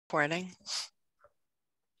Recording.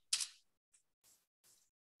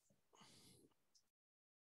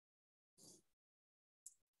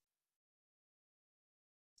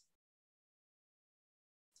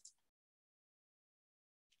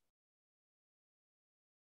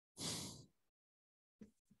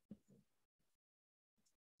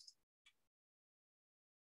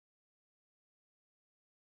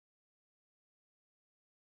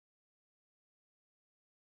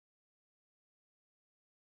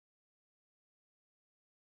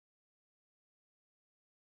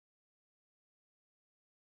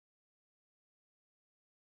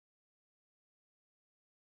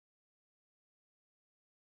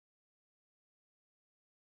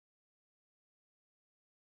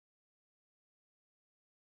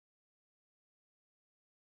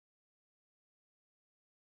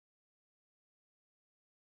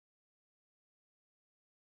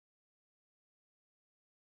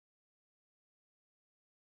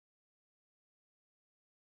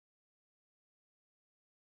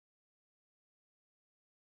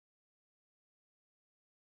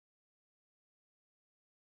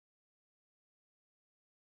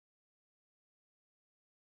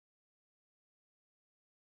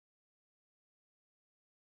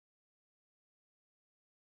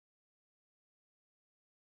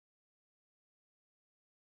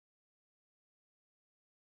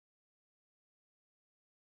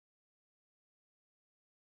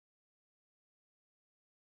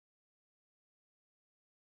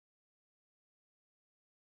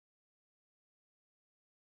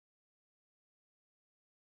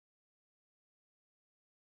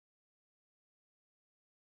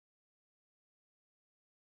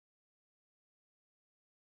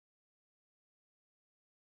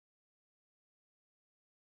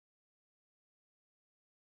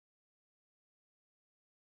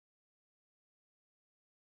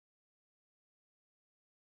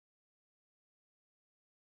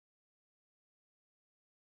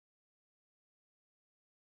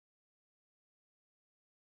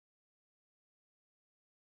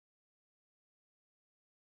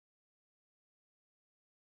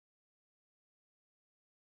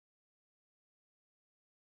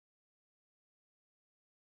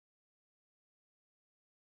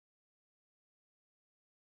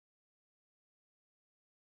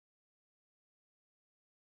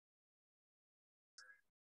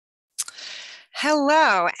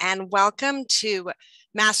 Hello, and welcome to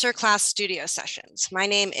Masterclass Studio Sessions. My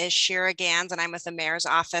name is Shira Gans, and I'm with the Mayor's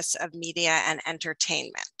Office of Media and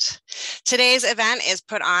Entertainment. Today's event is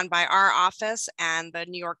put on by our office and the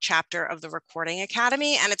New York chapter of the Recording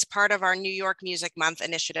Academy, and it's part of our New York Music Month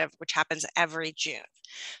initiative, which happens every June.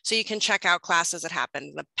 So you can check out classes that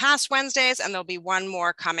happened the past Wednesdays, and there'll be one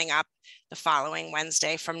more coming up the following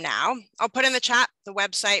Wednesday from now. I'll put in the chat the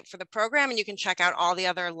website for the program, and you can check out all the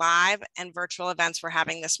other live and virtual events we're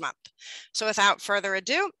having this month. So without further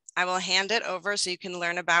ado, I will hand it over so you can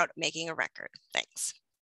learn about making a record. Thanks.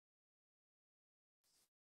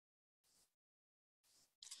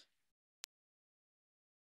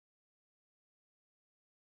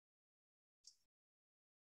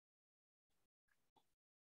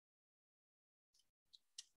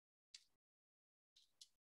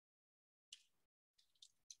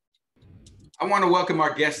 I want to welcome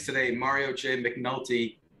our guests today, Mario J.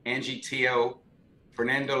 McNulty, Angie Teo,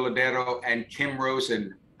 Fernando Lodeiro, and Kim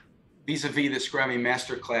Rosen. Vis-a-vis this GRAMMY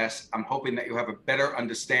Masterclass, I'm hoping that you have a better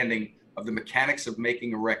understanding of the mechanics of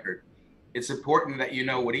making a record. It's important that you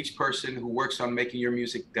know what each person who works on making your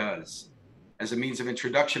music does. As a means of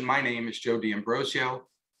introduction, my name is Joe D'Ambrosio.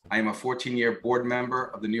 I am a 14-year board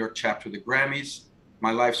member of the New York chapter of the Grammys.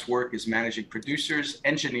 My life's work is managing producers,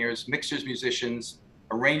 engineers, mixers, musicians,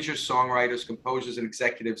 arrangers, songwriters, composers, and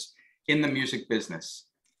executives in the music business.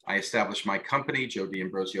 I established my company, Joe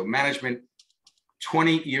D'Ambrosio Management,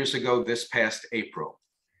 20 years ago this past April.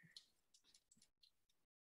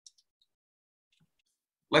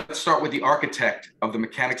 Let's start with the architect of the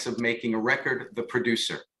mechanics of making a record, the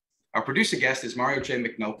producer. Our producer guest is Mario J.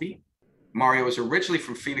 McNulty. Mario is originally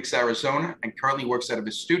from Phoenix, Arizona, and currently works out of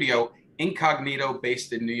his studio, Incognito,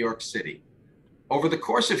 based in New York City. Over the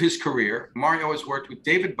course of his career, Mario has worked with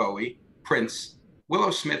David Bowie, Prince,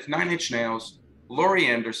 Willow Smith, Nine Inch Nails, Laurie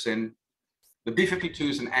Anderson, the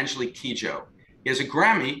B-52s, and Angelique Kidjo. He has a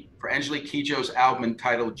Grammy for Angelique Kidjo's album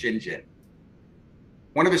entitled Gin Gin.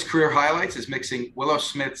 One of his career highlights is mixing Willow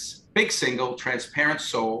Smith's big single, Transparent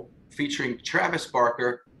Soul, featuring Travis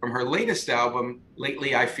Barker from her latest album,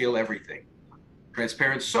 Lately I Feel Everything.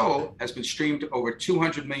 Transparent Soul has been streamed over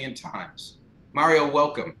 200 million times. Mario,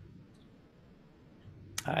 welcome.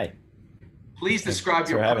 Hi. Please describe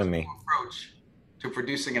your personal approach to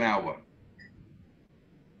producing an album.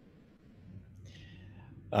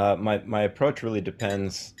 My approach really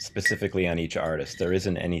depends specifically on each artist. There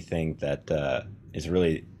isn't anything that is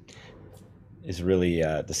really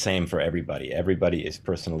the same for everybody. Everybody is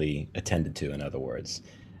personally attended to, in other words.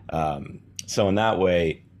 So in that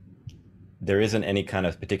way, there isn't any kind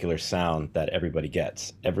of particular sound that everybody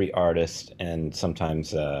gets. Every artist, and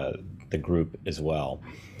sometimes the group as well,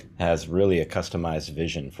 has really a customized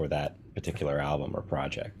vision for that particular album or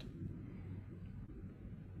project.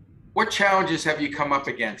 What challenges have you come up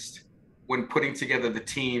against when putting together the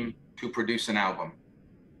team to produce an album?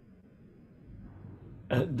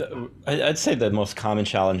 I'd say the most common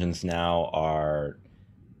challenges now are,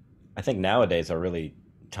 I think nowadays, are really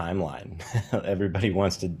timeline. Everybody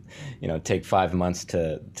wants to, take 5 months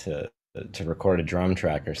to record a drum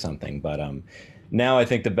track or something. But now I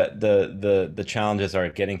think the challenges are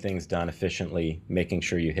getting things done efficiently, making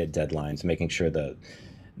sure you hit deadlines, making sure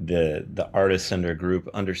the artist and their group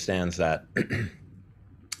understands that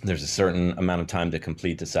there's a certain amount of time to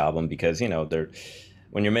complete this album, because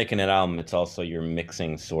when you're making an album, it's also, you're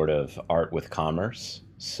mixing sort of art with commerce.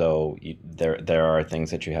 So there are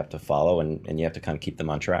things that you have to follow, and you have to kind of keep them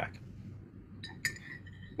on track.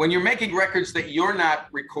 When you're making records that you're not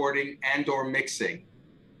recording and or mixing,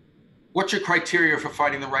 what's your criteria for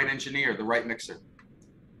finding the right engineer, the right mixer?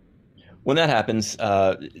 When that happens,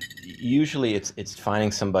 usually it's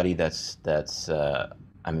finding somebody that's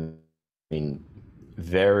I mean,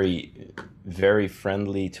 very, very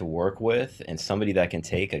friendly to work with, and somebody that can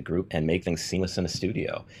take a group and make things seamless in a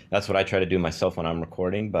studio. That's what I try to do myself when I'm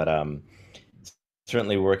recording. But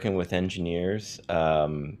certainly working with engineers,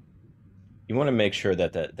 you want to make sure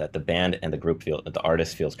that the band and the group that the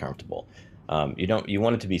artist feels comfortable. You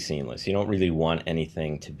want it to be seamless. You don't really want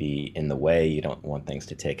anything to be in the way. You don't want things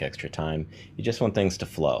to take extra time. You just want things to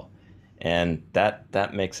flow. And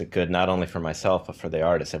that makes it good, not only for myself, but for the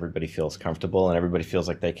artist. Everybody feels comfortable, and everybody feels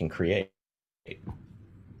like they can create.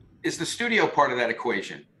 Is the studio part of that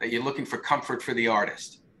equation, that you're looking for comfort for the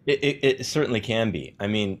artist? It certainly can be. I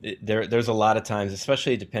mean, there's a lot of times,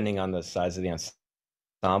 especially depending on the size of the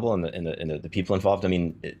ensemble and the people involved. I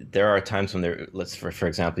mean, there are times when for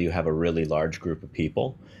example, you have a really large group of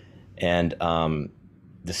people, and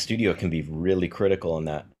the studio can be really critical in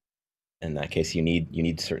that. In that case, you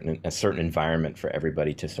need a certain environment for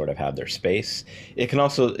everybody to sort of have their space. It can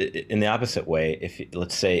also, in the opposite way, if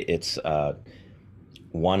let's say it's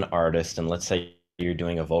one artist, and let's say you're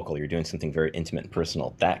doing a vocal, you're doing something very intimate and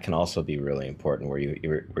personal, that can also be really important, where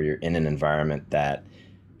you're in an environment that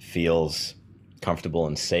feels comfortable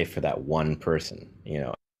and safe for that one person.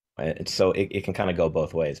 So it can kind of go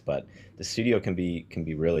both ways, but the studio can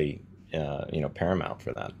be really paramount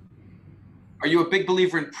for that. Are you a big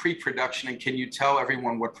believer in pre-production, and can you tell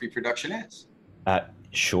everyone what pre-production is?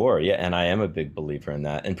 Sure, yeah, and I am a big believer in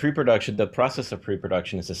that. And pre-production, the process of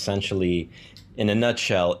pre-production is essentially, in a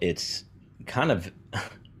nutshell, it's kind of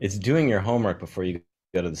it's doing your homework before you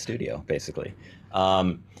go to the studio, basically.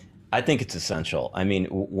 I think it's essential. I mean,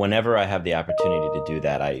 whenever I have the opportunity to do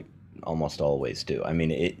that, I almost always do. I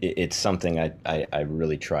mean, it's something I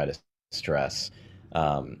really try to stress.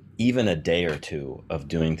 Even a day or two of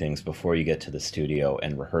doing things before you get to the studio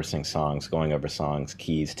and rehearsing songs, going over songs,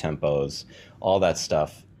 keys, tempos, all that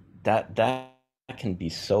stuff, that can be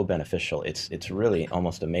so beneficial. It's really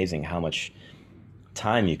almost amazing how much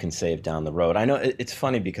time you can save down the road. I know it's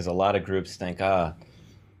funny, because a lot of groups think,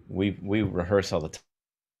 we rehearse all the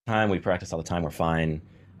time, we practice all the time, we're fine.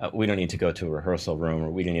 We don't need to go to a rehearsal room,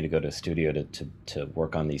 or we don't need to go to a studio to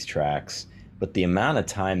work on these tracks. But the amount of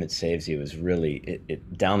time it saves you is really,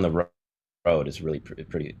 down the road, is really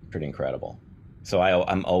pretty incredible. So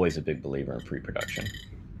I'm always a big believer in pre-production.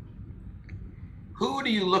 Who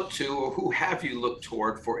do you look to, or who have you looked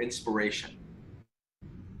toward for inspiration?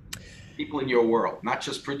 People in your world, not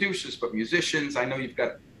just producers, but musicians. I know you've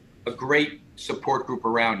got a great support group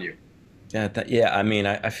around you. Yeah. I mean,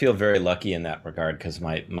 I feel very lucky in that regard, because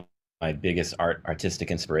my biggest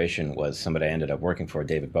artistic inspiration was somebody I ended up working for,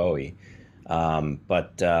 David Bowie.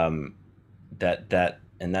 But that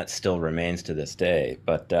still remains to this day.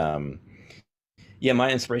 But yeah,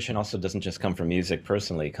 my inspiration also doesn't just come from music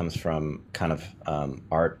personally. It comes from kind of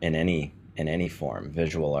art in any form,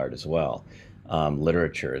 visual art as well,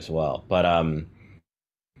 literature as well. But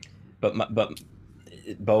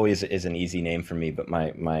Bowie is an easy name for me. But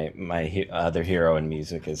my other hero in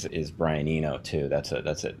music is Brian Eno too. That's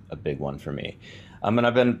a big one for me. And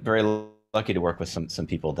I've been very lucky to work with some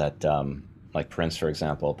people that, like Prince, for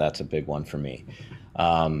example. That's a big one for me.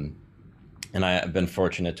 And I've been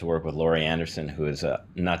fortunate to work with Laurie Anderson, who is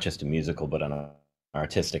not just a musical, but an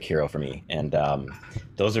artistic hero for me. And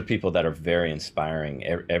those are people that are very inspiring.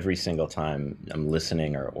 Every single time I'm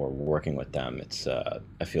listening or working with them, it's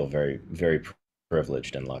I feel very, very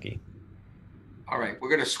privileged and lucky. All right, we're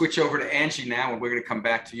going to switch over to Angie now, and we're going to come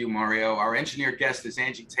back to you, Mario. Our engineer guest is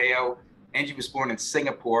Angie Teo. Angie was born in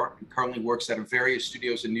Singapore and currently works at various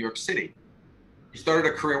studios in New York City. She started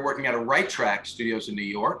her career working at Right Track Studios in New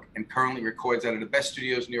York and currently records out of the best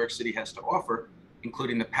studios New York City has to offer,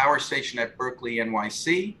 including the Power Station at Berkeley,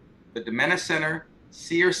 NYC, the Domena Center,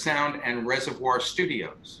 Sears Sound, and Reservoir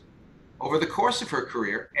Studios. Over the course of her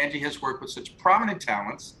career, Angie has worked with such prominent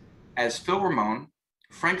talents as Phil Ramone,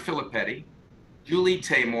 Frank Filippetti, Julie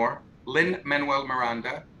Taymor, Lin-Manuel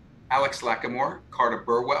Miranda, Alex Lacamoire, Carter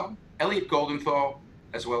Burwell, Elliot Goldenthal,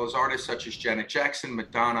 as well as artists such as Janet Jackson,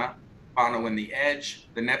 Madonna, Bono and the Edge,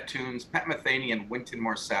 the Neptunes, Pat Metheny, and Wynton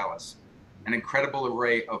Marsalis, an incredible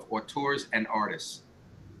array of auteurs and artists.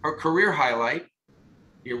 Her career highlight,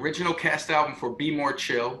 the original cast album for Be More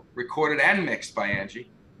Chill, recorded and mixed by Angie,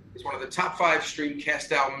 is one of the top 5 streamed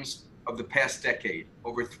cast albums of the past decade,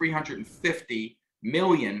 over 350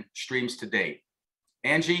 million streams to date.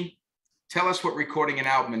 Angie, tell us what recording an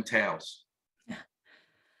album entails.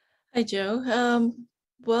 Hi, Joe.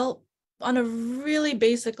 Well, on a really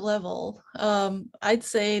basic level, I'd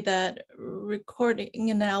say that recording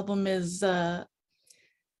an album is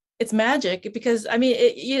it's magic, because I mean,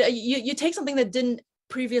 you take something that didn't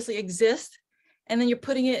previously exist, and then you're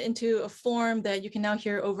putting it into a form that you can now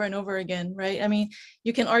hear over and over again, right? I mean,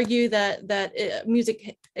 you can argue that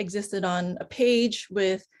music existed on a page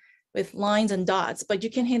with lines and dots, but you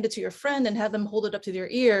can hand it to your friend and have them hold it up to their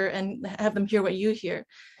ear and have them hear what you hear.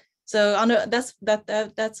 So that's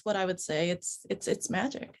what I would say. It's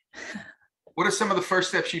magic. What are some of the first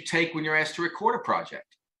steps you take when you're asked to record a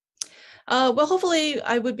project? Well, hopefully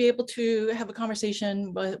I would be able to have a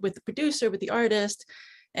conversation with the producer, with the artist.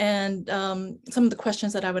 And some of the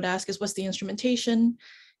questions that I would ask is, what's the instrumentation?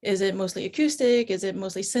 Is it mostly acoustic? Is it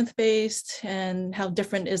mostly synth-based? And how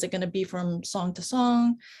different is it going to be from song to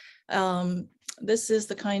song? This is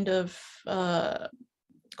the kind of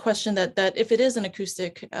question that if it is an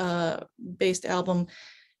acoustic based album,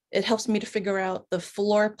 it helps me to figure out the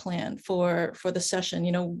floor plan for the session.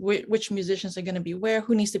 You know, which musicians are going to be where,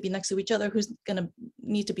 who needs to be next to each other, who's going to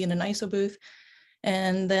need to be in an ISO booth.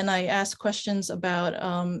 And then I ask questions about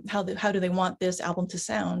how do they want this album to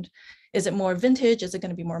sound? Is it more vintage? Is it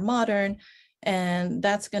going to be more modern? And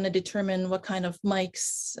that's going to determine what kind of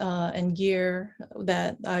mics and gear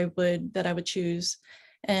that I would choose.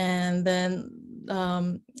 And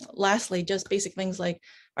then lastly, just basic things like,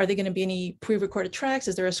 are there going to be any pre-recorded tracks?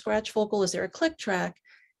 Is there a scratch vocal? Is there a click track?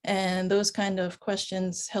 And those kind of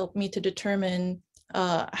questions help me to determine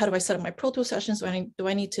how do I set up my Pro Tools sessions? Do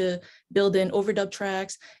I need to build in overdub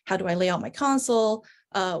tracks? How do I lay out my console?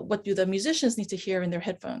 What do the musicians need to hear in their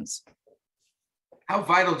headphones? How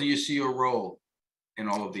vital do you see your role in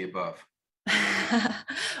all of the above?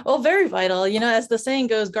 Well, very vital. You know, as the saying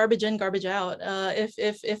goes, garbage in, garbage out.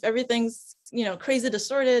 If everything's, you know, crazy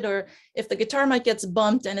distorted, or if the guitar mic gets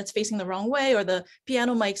bumped and it's facing the wrong way, or the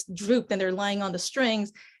piano mics drooped and they're lying on the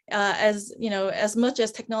strings, as you know, as much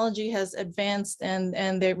as technology has advanced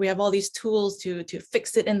and we have all these tools to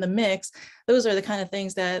fix it in the mix, those are the kind of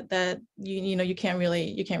things that you can't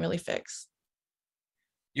really fix.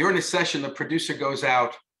 You're in a session, the producer goes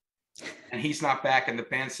out and he's not back, and the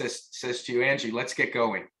band says to you, Angie, let's get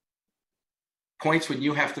going. Points when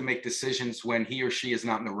you have to make decisions when he or she is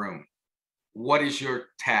not in the room. What is your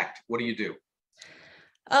tact? What do you do?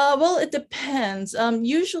 Well, it depends.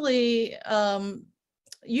 Usually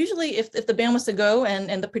if the band wants to go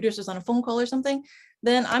and the producer's on a phone call or something,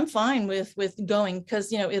 then I'm fine with going,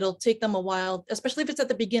 because, you know, it'll take them a while, especially if it's at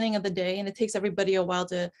the beginning of the day, and it takes everybody a while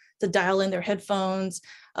to dial in their headphones.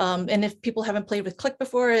 And if people haven't played with click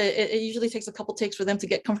before, it usually takes a couple takes for them to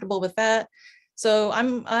get comfortable with that. So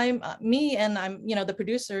the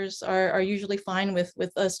producers are usually fine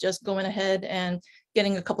with us just going ahead and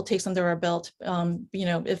getting a couple takes under our belt. You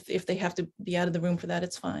know, if they have to be out of the room for that,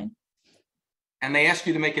 it's fine. And they ask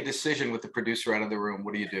you to make a decision with the producer out of the room.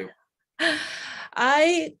 What do you do?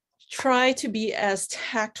 I try to be as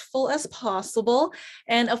tactful as possible.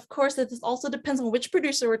 And of course, it also depends on which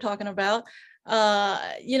producer we're talking about.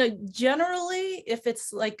 You know, generally, if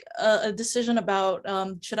it's like a decision about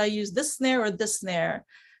should I use this snare or this snare,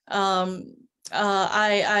 I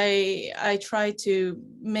try to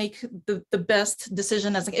make the best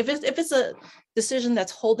decision. If it's a decision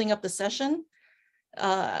that's holding up the session,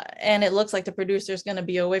 and it looks like the producer is going to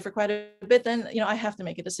be away for quite a bit, then I have to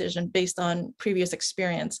make a decision based on previous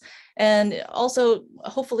experience, and also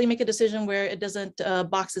hopefully make a decision where it doesn't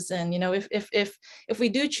box us in. If we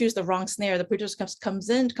do choose the wrong snare, the producer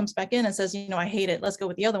comes back in and says, I hate it, let's go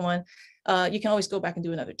with the other one. You can always go back and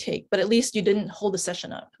do another take, but at least you didn't hold the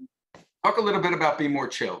session up. Talk a little bit about Be More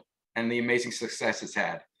Chill and the amazing success it's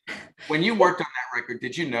had. When you worked on that record,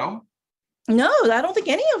 did you know? No, I don't think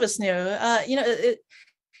any of us knew.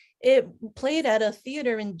 It played at a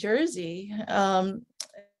theater in Jersey, and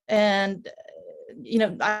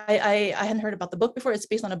I hadn't heard about the book before. It's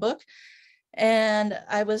based on a book, and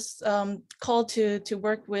I was called to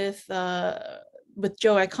work with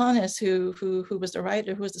Joe Iconis, who was the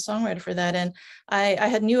writer, who was the songwriter for that. And I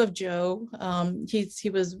had knew of Joe. He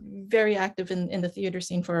was very active in the theater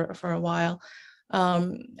scene for a while.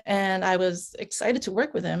 And I was excited to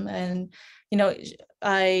work with him. And,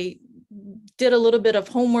 I did a little bit of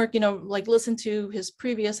homework, like listen to his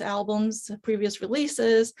previous albums, previous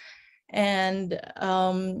releases, and,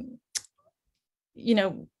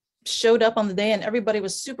 showed up on the day, and everybody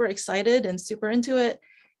was super excited and super into it.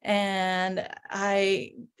 And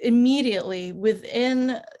I immediately,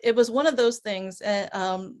 it was one of those things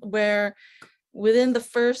where within the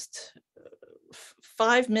first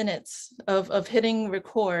 5 minutes of hitting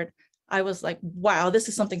record, I was like, wow, this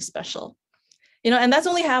is something special. And that's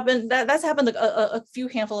only happened, that's happened a few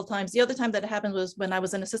handful of times. The other time that it happened was when I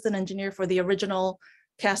was an assistant engineer for the original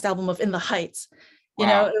cast album of In the Heights.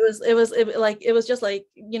 Wow. It was just like,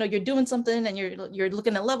 you're doing something and you're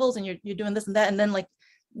looking at levels and you're doing this and that. And then like,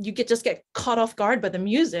 you just get caught off guard by the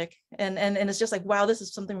music. And it's just like, wow, this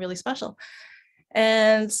is something really special.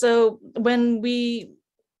 And so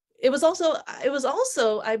it was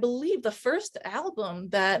also, I believe, the first album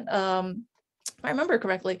that, if I remember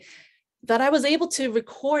correctly, that I was able to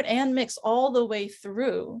record and mix all the way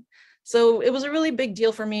through. So it was a really big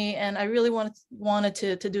deal for me, and I really wanted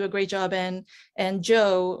to do a great job. And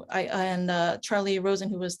Joe and Charlie Rosen,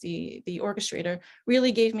 who was the orchestrator,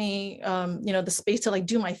 really gave me the space to like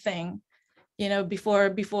do my thing,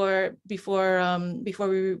 before we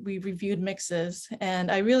reviewed mixes.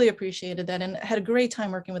 And I really appreciated that, and had a great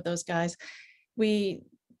time working with those guys. We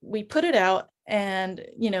put it out, and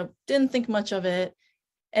didn't think much of it.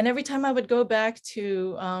 And every time I would go back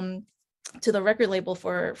to the record label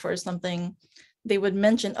for something, they would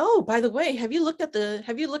mention, oh, by the way, have you looked at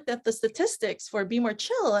the statistics for Be More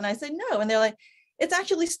Chill? And I said, no. And they're like, it's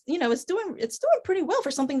actually, it's doing pretty well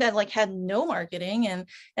for something that like had no marketing and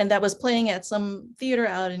that was playing at some theater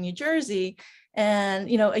out in New Jersey. And,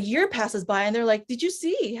 a year passes by and they're like, did you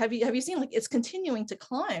see, have you seen, like, it's continuing to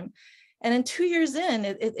climb. And then 2 years in,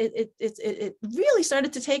 it really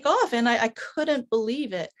started to take off, and I couldn't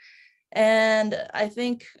believe it. And I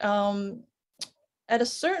think at a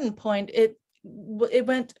certain point, it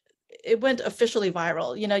went officially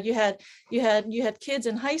viral. You had kids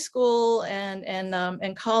in high school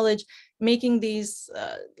and college making these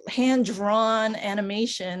hand-drawn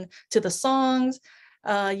animation to the songs.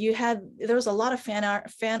 There was a lot of fan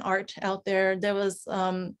art out there. There was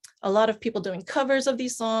a lot of people doing covers of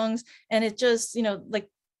these songs, and it just, like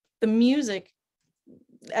the music,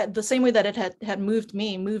 the same way that it had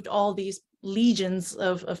moved all these legions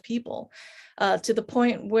of people, to the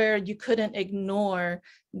point where you couldn't ignore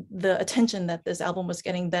the attention that this album was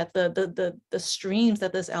getting, that the streams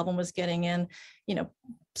that this album was getting. And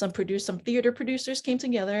some theater producers came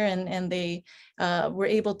together and they were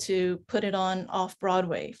able to put it on off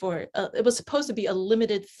Broadway for it was supposed to be a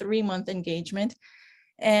limited 3-month engagement.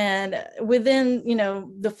 And within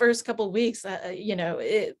the first couple of weeks,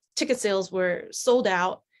 ticket sales were sold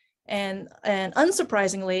out, and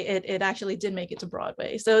unsurprisingly, it actually did make it to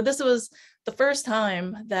Broadway. So this was the first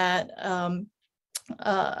time that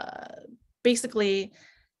basically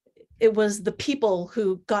it was the people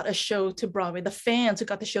who got a show to Broadway, the fans who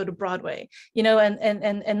got the show to Broadway,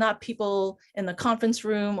 and not people in the conference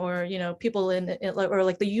room or, people or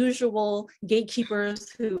like the usual gatekeepers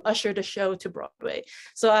who ushered a show to Broadway.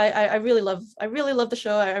 So I really love the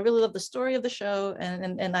show. I really love the story of the show,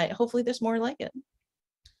 and hopefully there's more like it.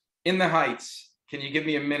 In the Heights, can you give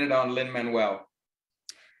me a minute on Lin-Manuel?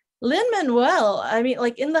 Lin-Manuel, I mean,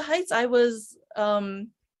 like In the Heights, I was an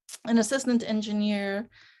assistant engineer.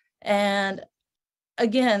 And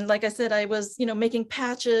again, like I said, I was, making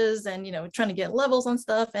patches and, trying to get levels on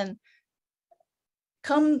stuff. And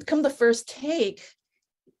come the first take,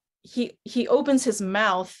 he opens his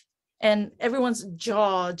mouth and everyone's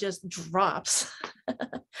jaw just drops.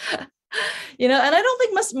 And I don't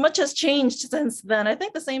think much has changed since then. I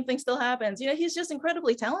think the same thing still happens. He's just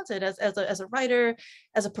incredibly talented as a writer,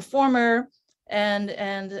 as a performer.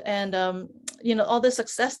 and you know, all the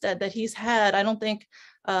success that he's had, I don't think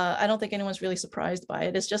anyone's really surprised by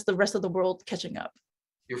it. It's just the rest of the world catching up.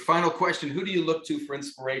 Your final question, who do you look to for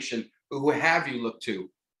inspiration? Who have you looked to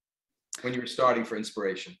when you were starting for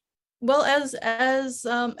inspiration? Well, as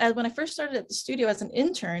when I first started at the studio as an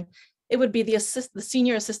intern, it would be the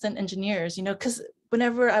senior assistant engineers, you know, because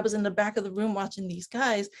whenever I was in the back of the room watching these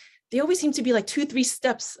guys, they always seem to be like 2-3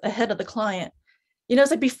 steps ahead of the client. You know,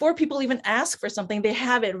 it's like before people even ask for something, they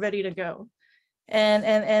have it ready to go.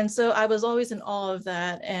 And so I was always in awe of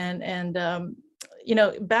that. And you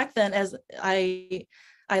know, back then, as I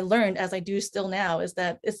learned, as I do still now, is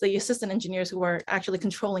that it's the assistant engineers who are actually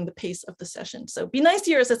controlling the pace of the session. So be nice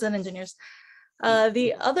to your assistant engineers.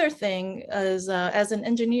 The other thing is, as an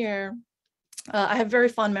engineer, I have very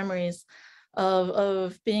fond memories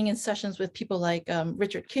of being in sessions with people like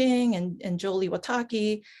Richard King and Jolie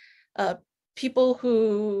Wataki, people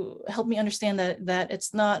who helped me understand that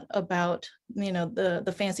it's not about, you know,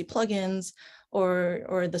 the fancy plugins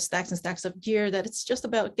or the stacks and stacks of gear, that it's just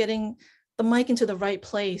about getting the mic into the right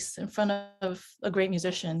place in front of a great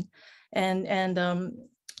musician. And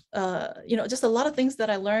you know, just a lot of things that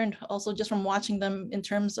I learned also just from watching them in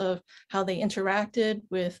terms of how they interacted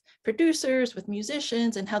with producers, with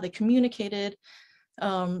musicians, and how they communicated.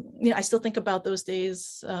 You know, I still think about those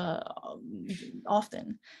days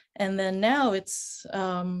often. And then now it's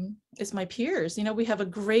my peers. You know, we have a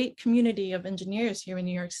great community of engineers here in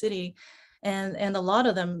New York City, and a lot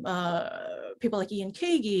of them, people like Ian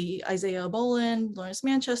Kagi, Isaiah Bolin, Lawrence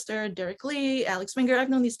Manchester, Derek Lee, Alex Finger. I've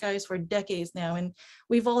known these guys for decades now, and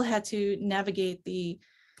we've all had to navigate the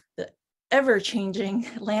ever-changing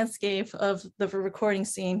landscape of the recording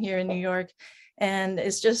scene here in New York. And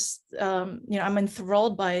it's just, you know, I'm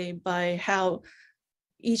enthralled by how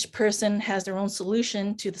each person has their own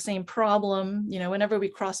solution to the same problem. You know, whenever we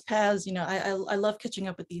cross paths, you know, I love catching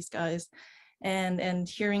up with these guys and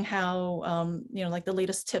hearing how, you know, like the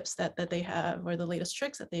latest tips that they have, or the latest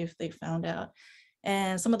tricks that they've found out.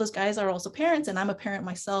 And some of those guys are also parents, and I'm a parent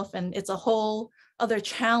myself, and it's a whole other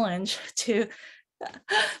challenge to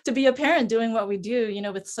be a parent doing what we do, you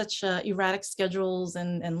know, with such erratic schedules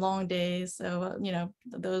and long days. So, you know,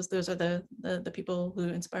 those are the people who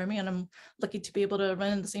inspire me, and I'm lucky to be able to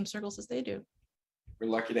run in the same circles as they do. We're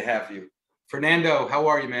lucky to have you. Fernando, how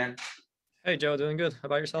are you, man? Hey, Joe, doing good. How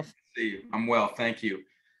about yourself? See you. I'm well, thank you.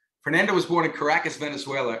 Fernando was born in Caracas,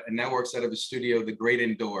 Venezuela, and now works out of his studio, The Great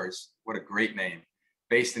Indoors. What a great name.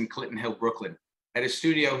 Based in Clinton Hill, Brooklyn. At his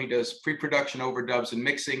studio, he does pre-production, overdubs, and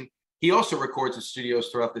mixing. He also records at studios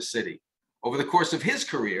throughout the city. Over the course of his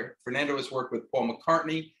career, Fernando has worked with Paul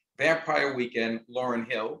McCartney, Vampire Weekend,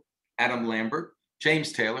 Lauryn Hill, Adam Lambert,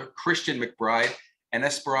 James Taylor, Christian McBride, and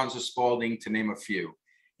Esperanza Spalding, to name a few.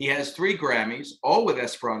 He has 3 Grammys, all with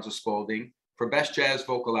Esperanza Spalding, for Best Jazz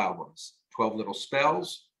Vocal Albums, 12 Little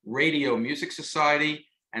Spells, Radio Music Society,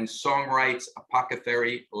 and Songwrites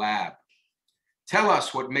Apothecary Lab. Tell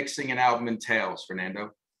us what mixing an album entails,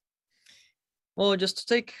 Fernando. Well, just to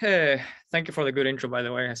take, thank you for the good intro, by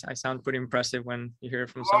the way. I sound pretty impressive when you hear it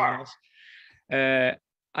from someone else.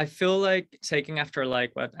 I feel like taking after like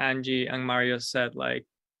what Angie and Mario said, like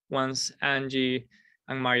once Angie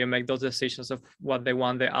and Mario make those decisions of what they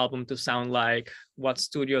want the album to sound like, what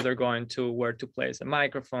studio they're going to, where to place the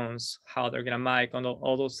microphones, how they're gonna mic, on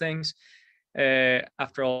all those things.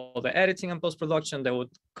 After all the editing and post-production, they would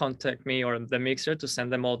contact me or the mixer to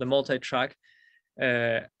send them all the multi-track.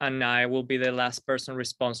 And I will be the last person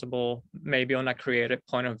responsible, maybe on a creative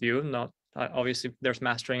point of view, not obviously there's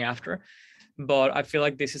mastering after, but I feel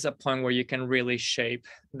like this is a point where you can really shape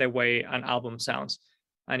the way an album sounds.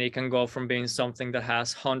 And it can go from being something that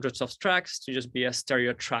has hundreds of tracks to just be a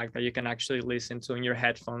stereo track that you can actually listen to in your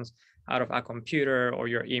headphones out of a computer or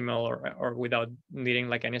your email, or without needing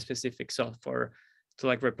like any specific software to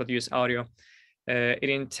like reproduce audio. It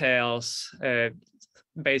entails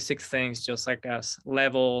basic things just like as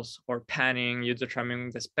levels or panning. You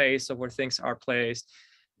determine the space of where things are placed,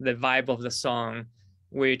 the vibe of the song,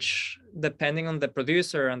 which depending on the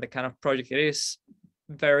producer and the kind of project it is,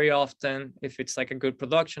 very often if it's like a good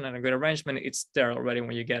production and a good arrangement, it's there already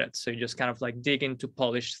when you get it. So you just kind of like dig into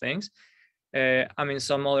polished things. I mean,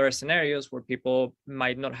 some other scenarios where people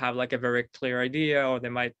might not have like a very clear idea, or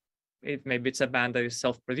maybe it's a band that is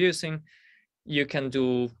self-producing, you can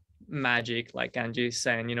do magic, like Angie is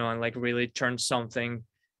saying, you know, and like really turn something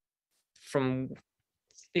from,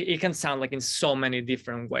 it can sound like in so many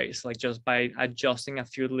different ways, like just by adjusting a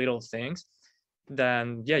few little things,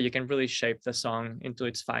 then yeah, you can really shape the song into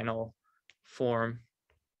its final form.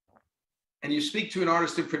 And you speak to an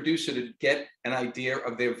artist and producer to get an idea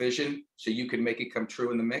of their vision so you can make it come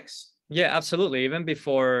true in the mix? Yeah, absolutely. Even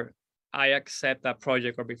before I accept that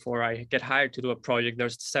project or before I get hired to do a project,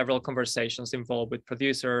 there's several conversations involved with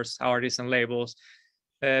producers, artists, and labels.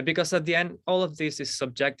 Because at the end, all of this is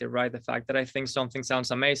subjective, right? The fact that I think something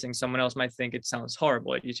sounds amazing, someone else might think it sounds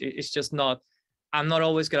horrible. It's just not, I'm not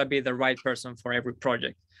always going to be the right person for every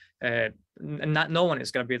project. No one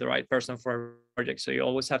is going to be the right person for a project. So you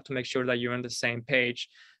always have to make sure that you're on the same page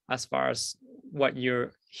as far as what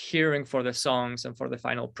you're hearing for the songs and for the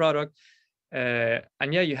final product.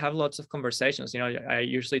 And yeah, you have lots of conversations. I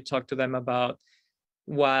usually talk to them about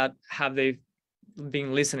what have they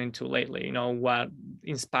been listening to lately, what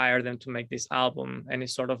inspired them to make this album, any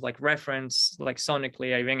sort of like reference, like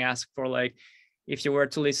sonically. I even ask for like, if you were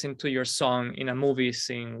to listen to your song in a movie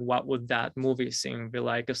scene, what would that movie scene be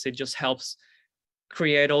like? Because it just helps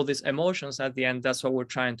create all these emotions. At the end, that's what we're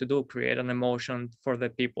trying to do, create an emotion for the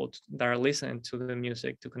people that are listening to the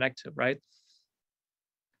music to connect to, right?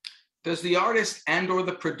 Does the artist and or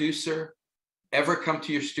the producer ever come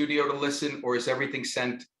to your studio to listen, or is everything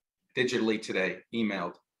sent digitally today,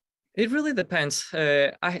 emailed? It really depends.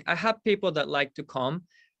 I have people that like to come.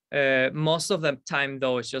 Most of the time,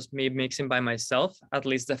 though, it's just me mixing by myself, at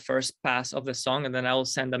least the first pass of the song, and then I will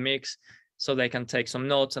send a mix so they can take some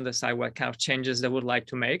notes and decide what kind of changes they would like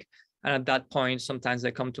to make. And at that point, sometimes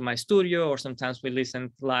they come to my studio, or sometimes we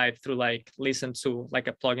listen live through listen to like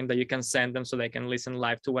a plugin that you can send them so they can listen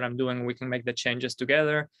live to what I'm doing. We can make the changes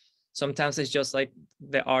together. Sometimes it's just like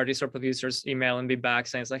the artists or producers emailing me back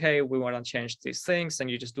saying it's like, hey, we want to change these things, and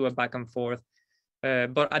you just do a back and forth.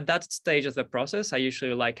 But at that stage of the process, I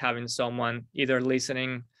usually like having someone either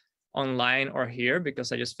listening online or here,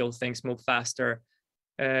 because I just feel things move faster.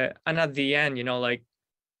 And at the end, like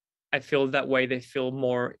I feel that way they feel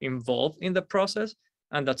more involved in the process.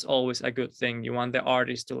 And that's always a good thing. You want the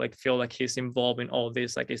artist to like feel like he's involved in all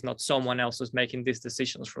this, like it's not someone else who's making these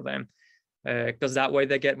decisions for them. Because that way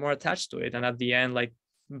they get more attached to it. And at the end, like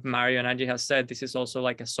Mario and Angie has said, this is also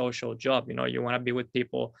like a social job. You want to be with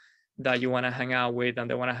people that you want to hang out with, and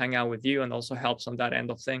they want to hang out with you, and also helps on that end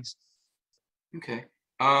of things. Okay.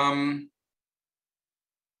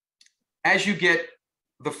 As you get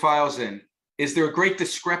the files in, is there a great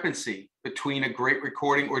discrepancy between a great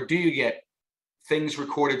recording, or do you get things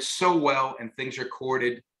recorded so well and things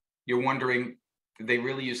recorded, you're wondering, did they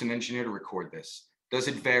really use an engineer to record this? Does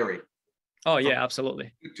it vary? Oh yeah,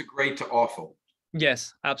 absolutely. To great to awful.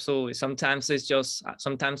 Yes, absolutely. Sometimes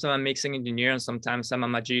sometimes I'm a mixing engineer, and sometimes I'm a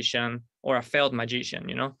magician or a failed magician,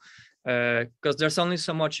 because there's only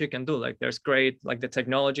so much you can do. Like there's the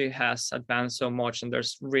technology has advanced so much, and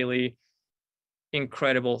there's really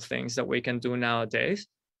incredible things that we can do nowadays.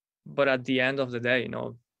 But at the end of the day,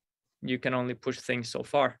 you can only push things so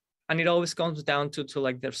far. And it always comes down to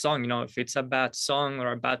like their song, if it's a bad song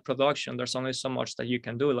or a bad production, there's only so much that you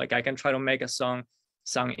can do. Like I can try to make a song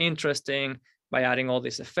sound interesting by adding all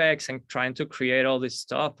these effects and trying to create all this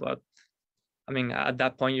stuff. But I mean, at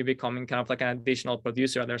that point, you're becoming kind of like an additional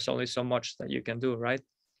producer, and there's only so much that you can do, right?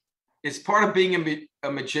 Is part of being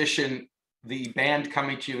a magician, the band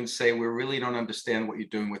coming to you and say, we really don't understand what you're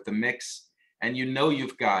doing with the mix, and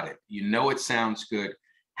you've got it, it sounds good.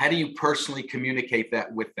 How do you personally communicate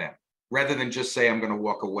that with them, rather than just say, I'm going to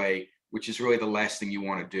walk away, which is really the last thing you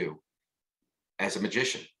want to do as a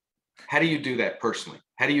magician? How do you do that personally?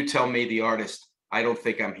 How do you tell me, the artist, I don't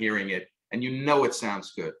think I'm hearing it, and it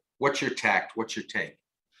sounds good? What's your tact? What's your take?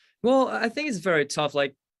 Well, I think it's very tough.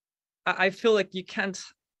 Like, I feel like you can't,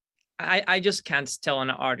 I just can't tell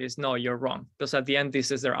an artist, no, you're wrong. Because at the end, this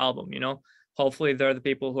is their album, Hopefully they're the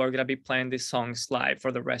people who are going to be playing these songs live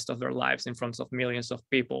for the rest of their lives in front of millions of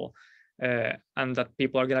people. And that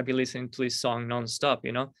people are going to be listening to this song nonstop,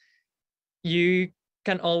 You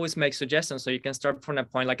can always make suggestions. So you can start from a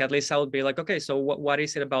point, like at least I would be like, okay, so what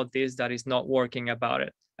is it about this that is not working about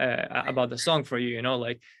it, about the song for you,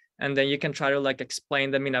 and then you can try to like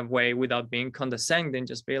explain them in a way without being condescending,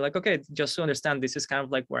 just be like, okay, just to understand, this is kind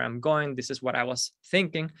of like where I'm going, this is what I was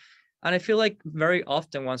thinking. And I feel like very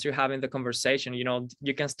often once you're having the conversation,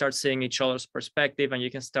 you can start seeing each other's perspective, and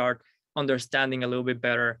you can start understanding a little bit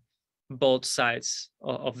better both sides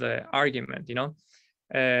of the argument,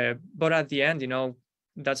 but at the end,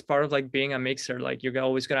 that's part of like being a mixer. Like you're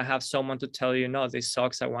always going to have someone to tell you, no, this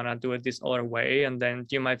sucks, I want to do it this other way. And then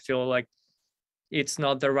you might feel like it's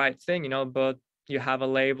not the right thing, but you have a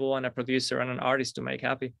label and a producer and an artist to make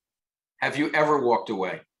happy. Have you ever walked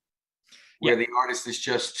away where the artist is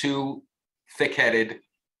just too thick-headed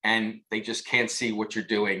and they just can't see what you're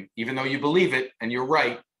doing, even though you believe it and you're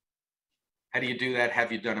right? How do you do that?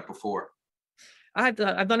 Have you done it before? I've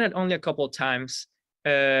done it only a couple of times.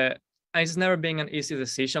 it's never been an easy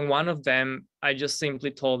decision. One of them, I just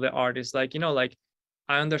simply told the artist, like, like,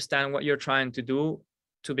 I understand what you're trying to do.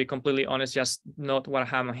 To be completely honest, just not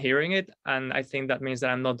what I'm hearing it. And I think that means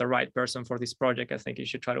that I'm not the right person for this project. I think you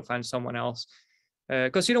should try to find someone else.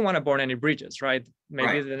 Because you don't want to burn any bridges, right?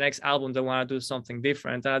 Maybe Right. the next album, they want to do something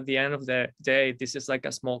different. And at the end of the day, this is like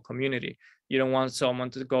a small community. You don't want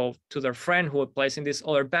someone to go to their friend who plays in this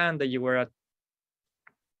other band that you were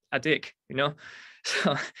a dick,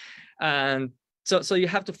 So, and so you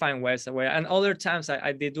have to find ways away. And other times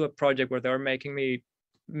I did do a project where they were making me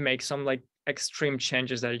make some like extreme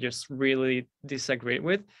changes that I just really disagreed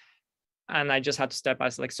with. And I just had to step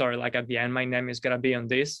back, like, sorry, like at the end, my name is gonna be on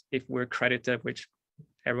this. If we're credited, which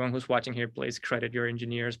everyone who's watching here, please credit your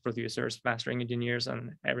engineers, producers, mastering engineers,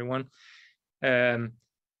 and everyone.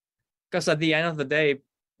 Because at the end of the day,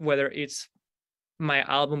 whether it's my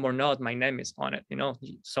album or not, my name is on it.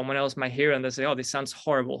 Someone else might hear and they say, oh, this sounds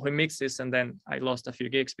horrible. Who mixed this? And then I lost a few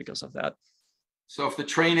gigs because of that. So if the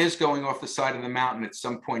train is going off the side of the mountain, at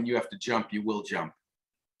some point you have to jump, you will jump.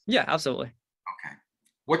 Yeah, absolutely. Okay.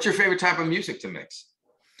 What's your favorite type of music to mix?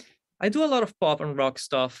 I do a lot of pop and rock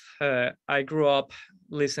stuff. I grew up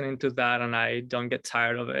listening to that and I don't get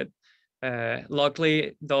tired of it.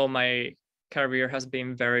 Luckily, though, my career has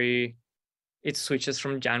been it switches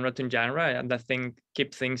from genre to genre, and that thing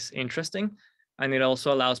keeps things interesting. And it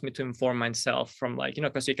also allows me to inform myself from like,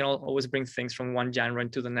 because you can always bring things from one genre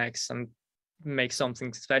into the next and make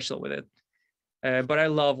something special with it. But I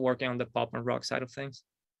love working on the pop and rock side of things.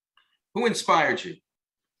 Who inspired you?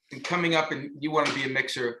 And coming up and you want to be a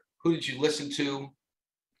mixer, who did you listen to?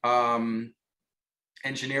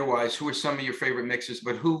 Engineer-wise, who are some of your favorite mixers,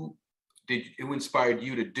 but who inspired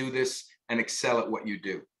you to do this and excel at what you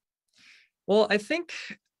do? Well, I think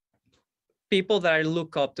people that I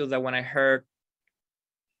look up to, that when I heard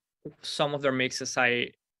some of their mixes,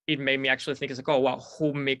 it made me actually think, it's like, oh, wow,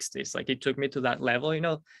 who mixed this? Like, it took me to that level,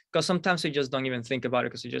 because sometimes you just don't even think about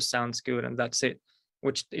it because it just sounds good and that's it,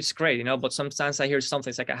 which is great, but sometimes I hear something,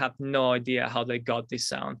 it's like, I have no idea how they got this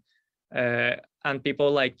sound. And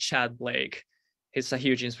people like Chad Blake, he's a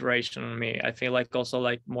huge inspiration on me. I feel like also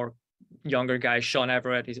like more younger guy, Sean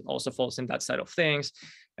Everett, he also falls in that side of things.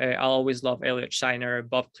 I always love Elliot Shiner,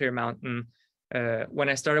 Bob Clearmountain. When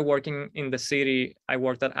I started working in the city, I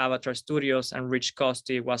worked at Avatar Studios and Rich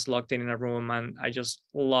Costi was locked in a room, and I just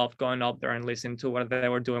loved going up there and listening to what they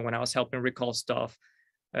were doing when I was helping recall stuff,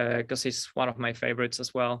 because he's one of my favorites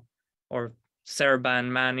as well. Or Serban,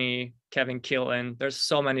 Manny, Kevin Killen, there's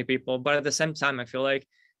so many people. But at the same time, I feel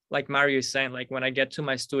like Mario is saying, like when I get to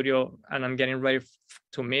my studio and I'm getting ready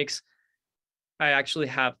to mix, I actually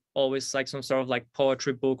have always like some sort of like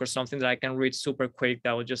poetry book or something that I can read super quick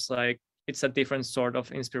that will just like, it's a different sort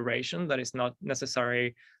of inspiration that is not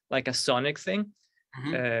necessarily like a sonic thing.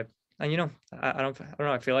 Mm-hmm. And I don't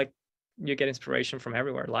know, I feel like you get inspiration from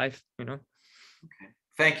everywhere, life, Okay.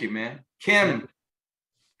 Thank you, man. Kim,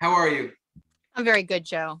 how are you? I'm very good,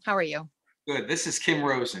 Joe. How are you? Good. This is Kim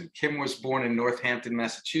Rosen. Kim was born in Northampton,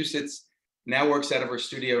 Massachusetts, now works out of her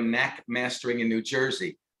studio NYMM Mastering in New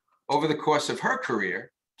Jersey. Over the course of her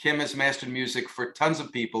career, Kim has mastered music for tons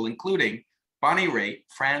of people, including Bonnie Raitt,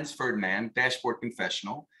 Franz Ferdinand, Dashboard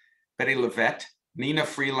Confessional, Betty LaVette, Nina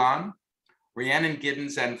Freelon, Rhiannon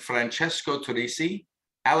Giddens and Francesco Turrisi,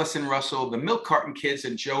 Allison Russell, the Milk Carton Kids,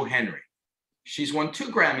 and Joe Henry. She's won 2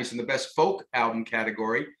 Grammys in the Best Folk Album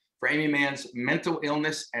category for Amy Mann's Mental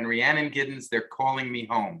Illness and Rhiannon Giddens' They're Calling Me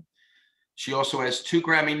Home. She also has 2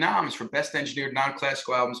 Grammy noms for Best Engineered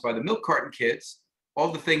Non-Classical Albums by the Milk Carton Kids,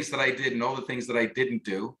 All the Things That I Did and All the Things That I Didn't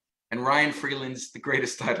Do, and Ryan Freeland's The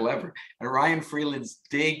Greatest Title Ever, and Ryan Freeland's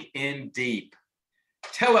Dig In Deep.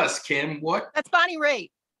 Tell us, Kim, what? That's Bonnie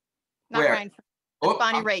Raitt, not Where? Ryan. That's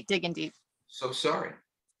Bonnie Raitt, Dig In Deep. So sorry.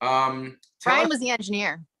 Ryan was the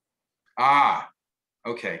engineer. Ah,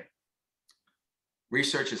 okay.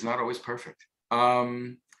 Research is not always perfect.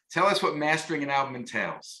 Tell us what mastering an album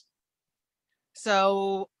entails.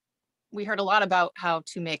 So we heard a lot about how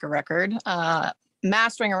to make a record.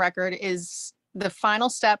 Mastering a record is the final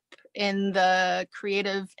step in the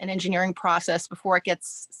creative and engineering process before it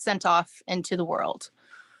gets sent off into the world.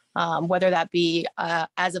 Whether that be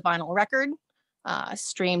as a vinyl record,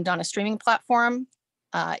 streamed on a streaming platform,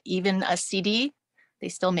 even a CD. They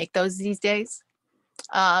still make those these days.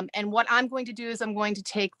 And what I'm going to do is I'm going to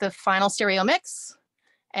take the final stereo mix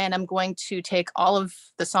and I'm going to take all of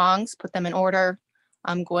the songs, put them in order.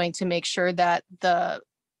 I'm going to make sure that the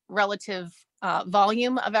relative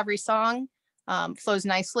volume of every song flows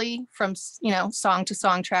nicely from, song to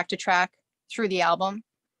song, track to track through the album.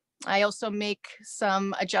 I also make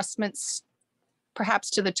some adjustments perhaps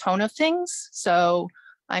to the tone of things. So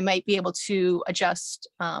I might be able to adjust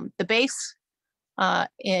the bass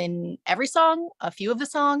in every song, a few of the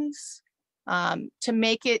songs, to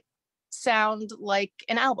make it sound like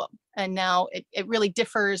an album. And now it really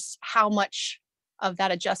differs how much of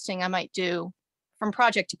that adjusting I might do from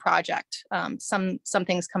project to project. Some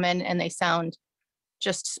things come in and they sound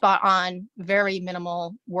just spot on, very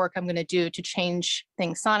minimal work I'm going to do to change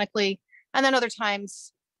things sonically. And then other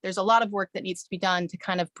times there's a lot of work that needs to be done to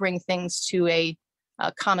kind of bring things to a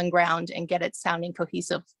common ground and get it sounding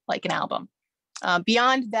cohesive like an album.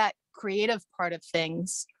 Beyond that creative part of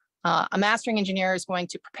things, a mastering engineer is going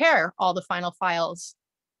to prepare all the final files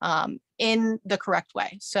in the correct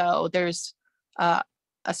way. So there's a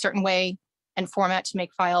certain way and format to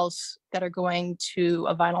make files that are going to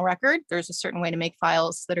a vinyl record. There's a certain way to make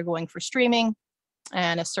files that are going for streaming,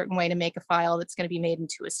 and a certain way to make a file that's going to be made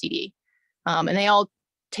into a CD. And they all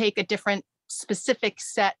take a different specific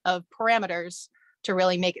set of parameters to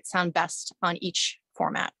really make it sound best on each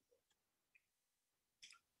format.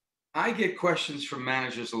 I get questions from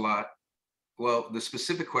managers a lot. Well, the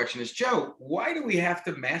specific question is, Joe, why do we have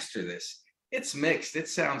to master this? It's mixed, it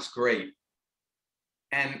sounds great.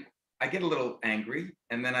 And I get a little angry,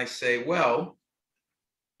 and then I say, well,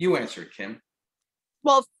 you answer it, Kim.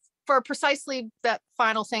 Well, for precisely that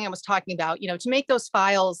final thing I was talking about, to make those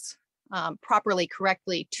files properly,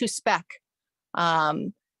 correctly, to spec,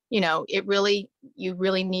 you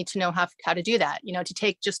really need to know how to do that. To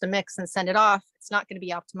take just a mix and send it off, it's not going to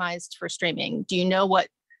be optimized for streaming. Do you know what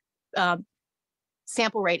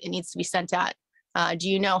sample rate it needs to be sent at? Do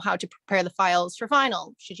you know how to prepare the files for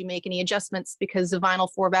vinyl? Should you make any adjustments because the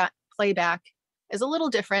vinyl format playback is a little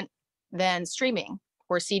different than streaming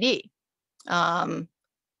or CD? All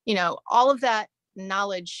of that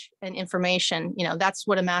knowledge and information, that's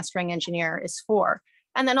what a mastering engineer is for.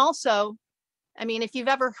 And then also, if you've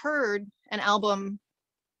ever heard an album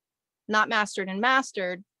not mastered and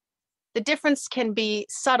mastered, the difference can be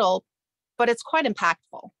subtle, but it's quite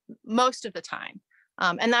impactful most of the time.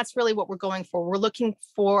 And that's really what we're going for. We're looking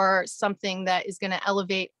for something that is going to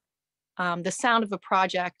elevate the sound of a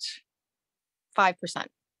project 5%,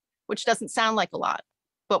 which doesn't sound like a lot.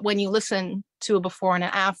 But when you listen to a before and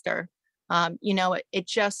an after, it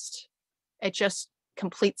just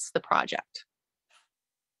completes the project.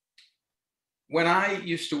 When I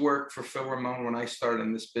used to work for Phil Ramone, when I started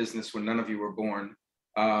in this business, when none of you were born,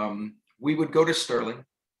 we would go to Sterling,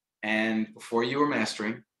 and before you were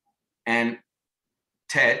mastering, and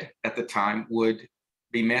Ted at the time would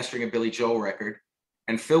be mastering a Billy Joel record,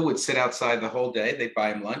 and Phil would sit outside the whole day. They'd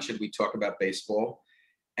buy him lunch and we'd talk about baseball.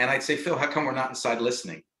 And I'd say, Phil, how come we're not inside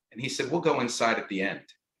listening? And he said, we'll go inside at the end.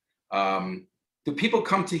 Do people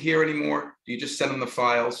come to here anymore? Do you just send them the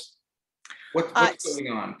files? What's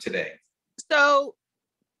going on today? So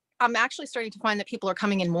I'm actually starting to find that people are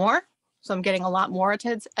coming in more. So I'm getting a lot more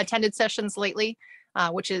attended sessions lately,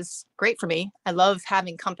 which is great for me. I love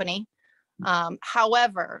having company.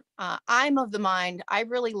 However, I'm of the mind, I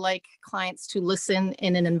really like clients to listen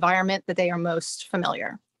in an environment that they are most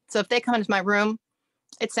familiar. So if they come into my room,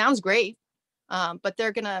 it sounds great, but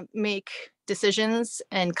they're going to make decisions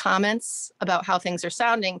and comments about how things are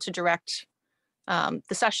sounding to direct the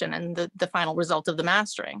session and the final result of the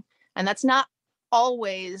mastering. And that's not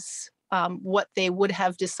always what they would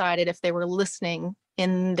have decided if they were listening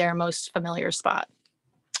in their most familiar spot.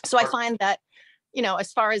 So I find that,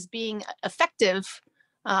 as far as being effective,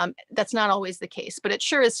 that's not always the case, but it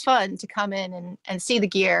sure is fun to come in and see the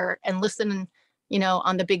gear and listen,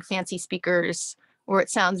 on the big fancy speakers where it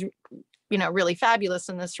sounds, really fabulous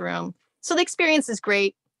in this room. So the experience is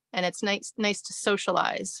great and it's nice to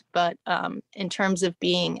socialize, but in terms of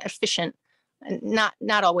being efficient,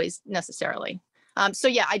 not always necessarily. So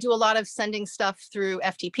yeah, I do a lot of sending stuff through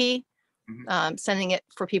FTP, sending it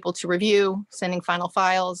for people to review, sending final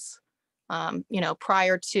files.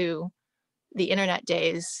 Prior to the internet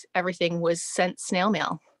days, everything was sent snail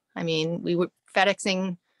mail. We were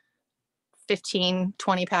FedExing 15,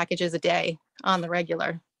 20 packages a day on the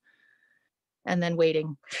regular, and then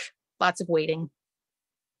waiting, lots of waiting.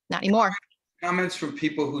 Not anymore. Comments from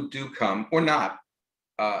people who do come or not,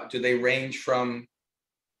 do they range from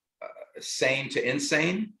sane to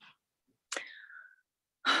insane?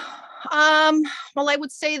 Well, I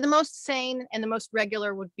would say the most sane and the most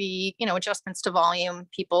regular would be, adjustments to volume.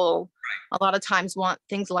 People a lot of times want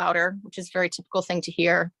things louder, which is a very typical thing to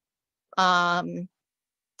hear.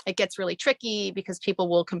 It gets really tricky because people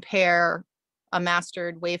will compare a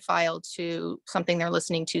mastered WAV file to something they're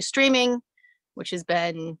listening to streaming, which has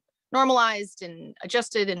been normalized and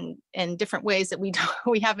adjusted in different ways that we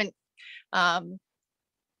haven't,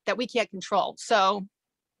 that we can't control. So,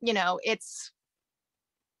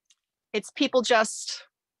 it's people just,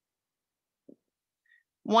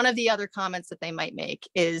 one of the other comments that they might make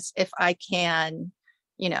is if I can,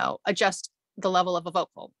 you know, adjust the level of a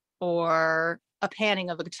vocal or a panning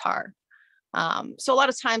of a guitar. So a lot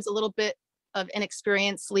of times a little bit of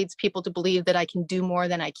inexperience leads people to believe that I can do more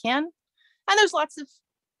than I can. And there's lots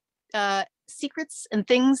of secrets and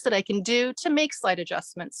things that I can do to make slight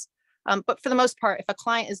adjustments. But for the most part, if a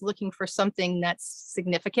client is looking for something that's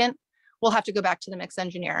significant, we'll have to go back to the mix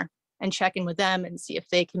engineer and check in with them and see if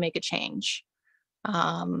they can make a change.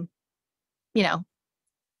 You know,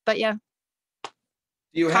 but yeah,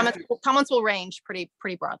 comments will range pretty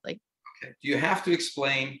broadly. Okay. Do you have to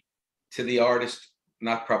explain to the artist,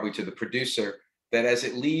 not probably to the producer, that as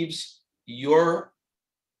it leaves your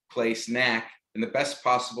place, NAC, in the best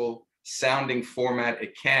possible sounding format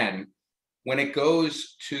it can, when it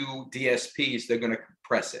goes to DSPs, they're going to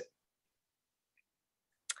compress it,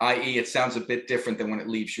 i.e. it sounds a bit different than when it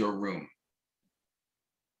leaves your room?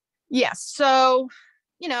 Yes. So,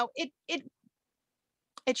 you know, it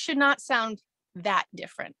should not sound that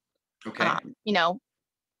different. Okay. You know,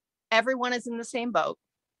 everyone is in the same boat.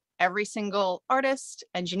 Every single artist,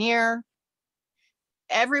 engineer,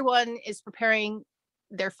 everyone is preparing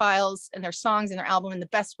their files and their songs and their album in the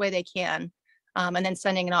best way they can, and then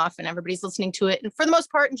sending it off, and everybody's listening to it and for the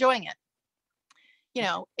most part enjoying it. You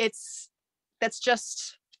know, that's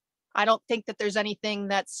just, I don't think that there's anything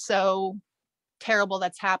that's so terrible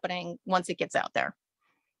that's happening once it gets out there.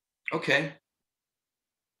 Okay.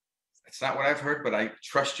 That's not what I've heard, but I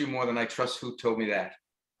trust you more than I trust who told me that.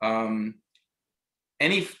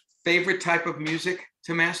 Any favorite type of music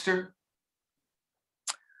to master?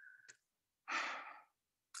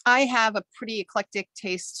 I have a pretty eclectic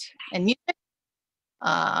taste in music.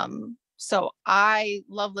 So I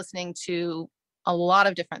love listening to a lot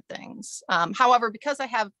of different things. However, because I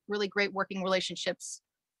have really great working relationships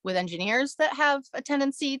with engineers that have a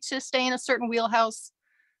tendency to stay in a certain wheelhouse,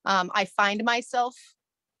 I find myself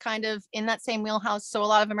kind of in that same wheelhouse. So a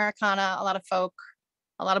lot of Americana, a lot of folk,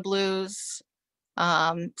 a lot of blues,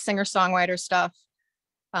 singer-songwriter stuff.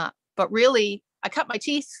 But really, I cut my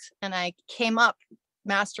teeth and I came up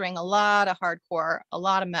mastering a lot of hardcore, a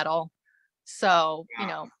lot of metal. So, you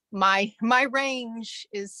know, my range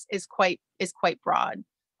is quite broad.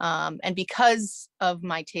 And because of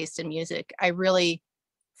my taste in music, I really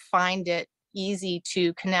find it easy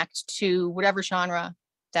to connect to whatever genre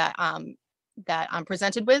that I'm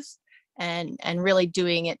presented with, and really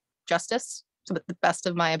doing it justice to the best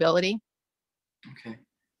of my ability. Okay.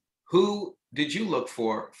 Who did you look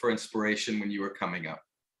for inspiration when you were coming up?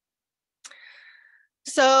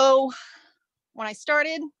 So when I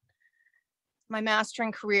started my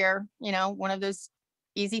mastering career, you know, one of those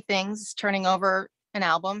easy things is turning over an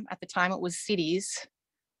album. At the time, it was CDs.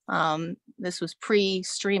 This was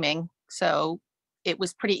pre-streaming, so it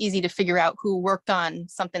was pretty easy to figure out who worked on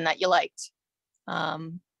something that you liked. A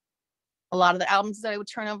lot of the albums that I would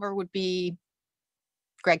turn over would be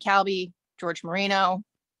Greg Calby, George Marino,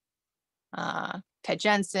 Ted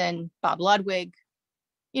Jensen, Bob Ludwig,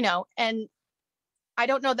 you know, and I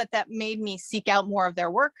don't know that made me seek out more of their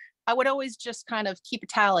work. I would always just kind of keep a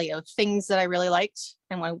tally of things that I really liked,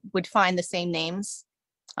 and I would find the same names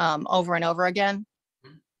over and over again.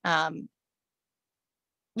 You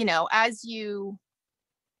know, as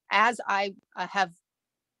I have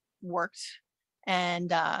worked and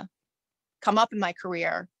come up in my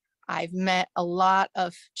career, I've met a lot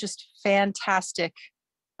of just fantastic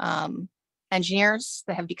engineers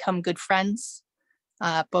that have become good friends,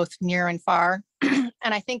 both near and far.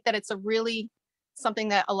 And I think that it's a really something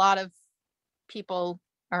that a lot of people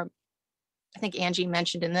are, I think Angie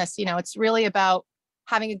mentioned in this, you know, it's really about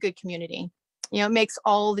having a good community. You know, it makes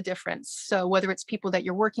all the difference. So whether it's people that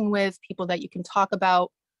you're working with, people that you can talk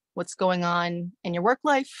about what's going on in your work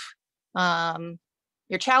life,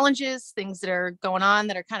 your challenges, things that are going on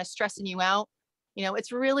that are kind of stressing you out, you know,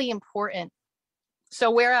 it's really important. So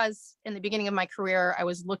whereas in the beginning of my career, I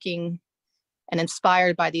was looking and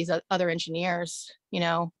inspired by these other engineers, you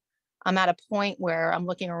know, I'm at a point where I'm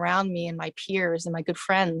looking around me and my peers and my good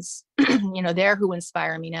friends, you know, they're who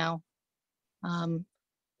inspire me now.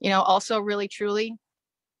 You know, also really, truly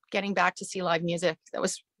getting back to see live music. That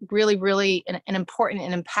was really, really an important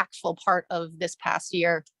and impactful part of this past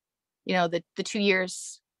year. You know, the 2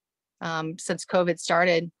 years since COVID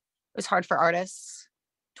started, it was hard for artists,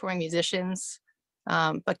 touring musicians,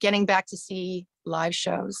 but getting back to see live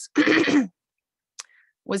shows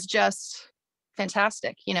was just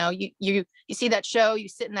fantastic. You know, you see that show, you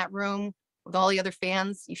sit in that room with all the other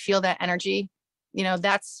fans, you feel that energy. You know,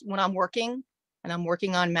 that's when I'm working. and I'm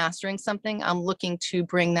working on mastering something, I'm looking to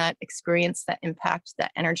bring that experience, that impact,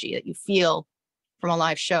 that energy that you feel from a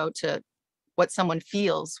live show to what someone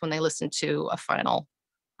feels when they listen to a final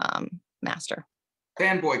master.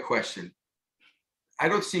 Fanboy question. I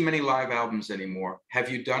don't see many live albums anymore. Have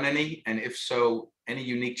you done any? And if so, any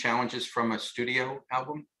unique challenges from a studio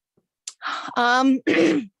album?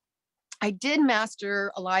 I did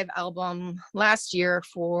master a live album last year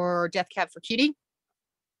for Death Cab for Cutie.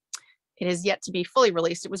 It is yet to be fully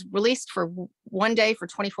released. It was released for one day for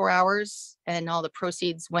 24 hours, and all the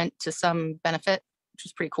proceeds went to some benefit, which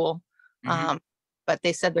was pretty cool. Mm-hmm. But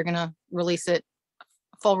they said they're gonna release it,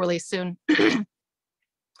 full release soon.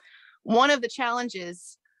 One of the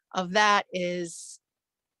challenges of that is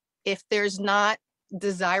if there's not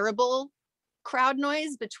desirable crowd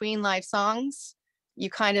noise between live songs, you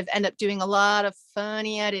kind of end up doing a lot of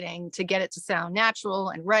funny editing to get it to sound natural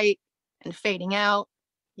and right and fading out.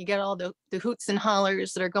 You get all the hoots and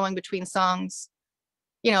hollers that are going between songs,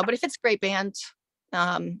 you know, but if it's a great band,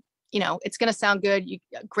 you know, it's going to sound good.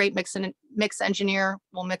 Great mix engineer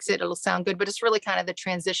will mix it. It'll sound good, but it's really kind of the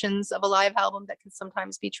transitions of a live album that can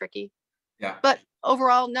sometimes be tricky. Yeah. But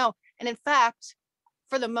overall, no. And in fact,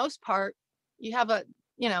 for the most part, you have an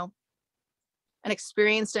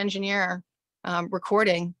experienced engineer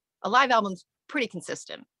recording. A live album's pretty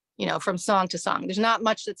consistent, you know, from song to song. There's not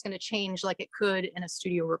much that's going to change like it could in a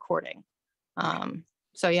studio recording.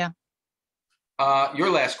 So yeah. Your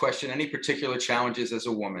last question, any particular challenges as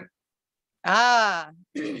a woman? We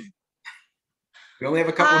only have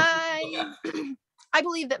a couple. I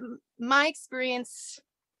believe that my experience,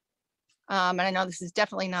 and I know this is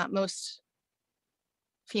definitely not most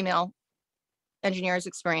female engineers'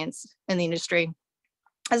 experience in the industry,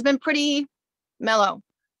 has been pretty mellow.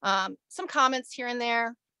 Some comments here and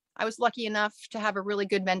there. I was lucky enough to have a really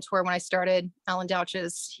good mentor when I started, Alan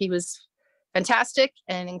Douches. He was fantastic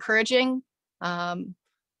and encouraging. And,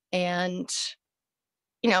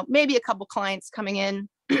 you know, maybe a couple clients coming in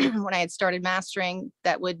when I had started mastering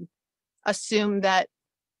that would assume that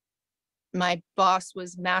my boss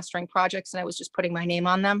was mastering projects and I was just putting my name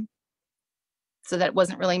on them. So that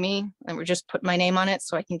wasn't really me. And we're just putting my name on it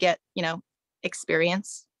so I can get, you know,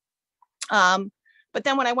 experience. But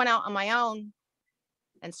then when I went out on my own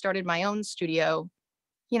and started my own studio,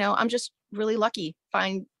 you know, I'm just really lucky.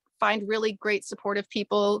 Find really great supportive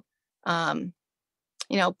people.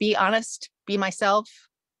 You know, be honest, be myself.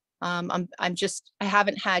 I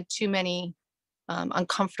haven't had too many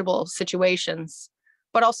uncomfortable situations,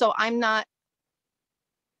 but also I'm not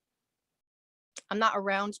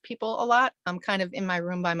around people a lot. I'm kind of in my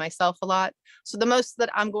room by myself a lot. So the most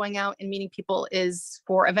that I'm going out and meeting people is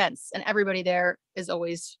for events, and everybody there is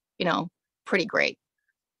always, you know, pretty great.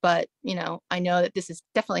 But, you know, I know that this is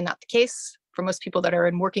definitely not the case for most people that are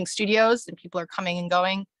in working studios and people are coming and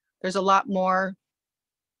going. There's a lot more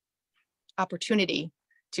opportunity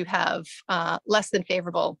to have less than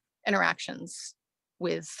favorable interactions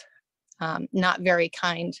with not very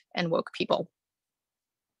kind and woke people.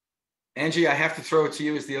 Angie, I have to throw it to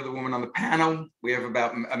you as the other woman on the panel. We have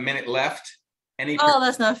about a minute left. Oh,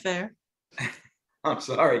 that's not fair. I'm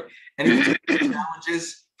sorry. Any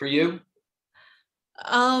challenges for you?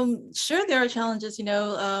 Sure, there are challenges. You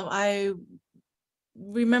know, I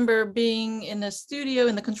remember being in the studio,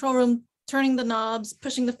 in the control room, turning the knobs,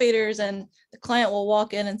 pushing the faders, and the client will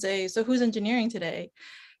walk in and say, "So who's engineering today?"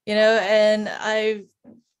 You know, and I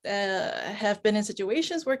have been in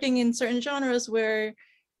situations working in certain genres where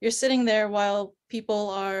you're sitting there while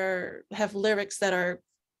people have lyrics that are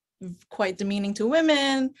quite demeaning to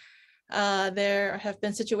women. There have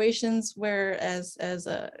been situations where,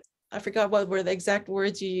 I forgot what were the exact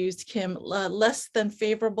words you used, Kim, less than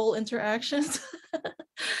favorable interactions.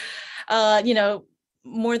 You know,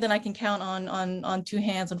 more than I can count on two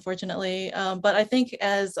hands, unfortunately. But I think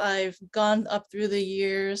as I've gone up through the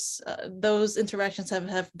years, those interactions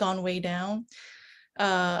have gone way down.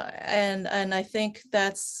 And I think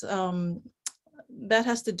that's that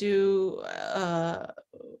has to do,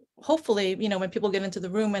 hopefully, you know, when people get into the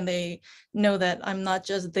room and they know that I'm not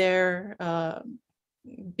just there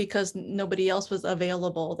because nobody else was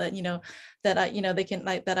available, that, you know, that I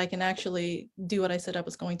can actually do what I said I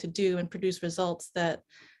was going to do and produce results that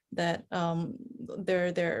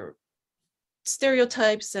their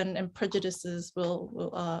stereotypes and prejudices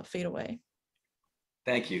will fade away.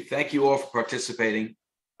 Thank you. Thank you all for participating.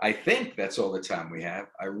 I think that's all the time we have.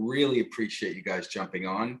 I really appreciate you guys jumping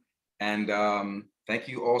on. And thank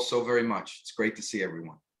you all so very much. It's great to see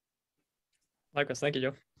everyone. Likewise. Thank you,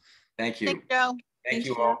 Joe. Thank you. Thank you, Joe. Thank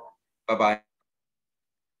you all. Bye-bye.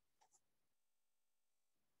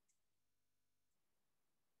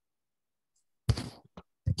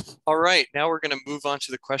 All right, now we're going to move on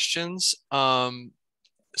to the questions.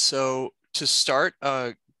 So to start,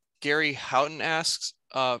 Gary Houghton asks,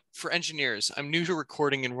 for engineers, I'm new to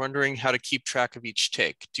recording and wondering how to keep track of each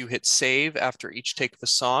take. Do you hit save after each take of a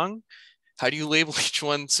song? How do you label each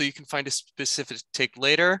one so you can find a specific take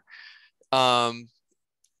later? I'm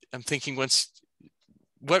thinking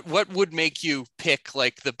what would make you pick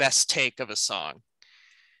like the best take of a song?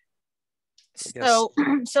 So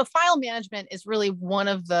file management is really one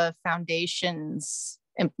of the foundations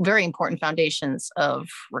and very important foundations of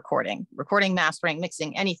recording, mastering,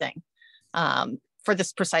 mixing, anything, for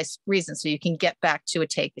this precise reason. So you can get back to a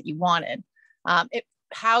take that you wanted.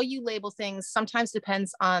 How you label things sometimes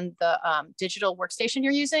depends on the digital workstation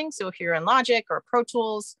you're using. So if you're in Logic or Pro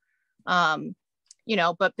Tools,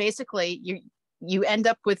 but basically you end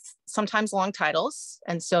up with sometimes long titles.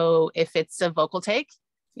 And so if it's a vocal take,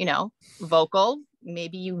 vocal,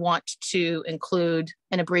 maybe you want to include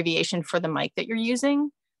an abbreviation for the mic that you're using.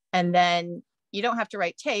 And then you don't have to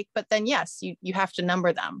write take, but then yes, you have to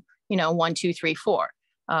number them, 1, 2, 3, 4.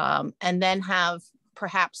 And then have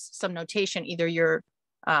perhaps some notation, either you're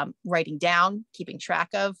writing down, keeping track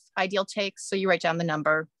of ideal takes. So you write down the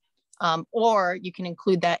number, or you can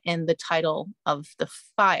include that in the title of the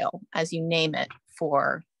file as you name it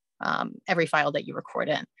for every file that you record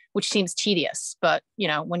in, which seems tedious. But,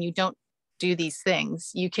 when you don't do these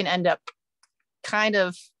things, you can end up kind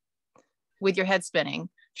of with your head spinning,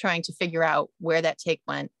 trying to figure out where that take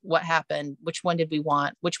went, what happened, which one did we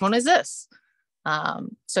want, which one is this?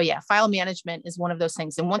 So yeah, file management is one of those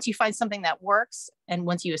things. And once you find something that works and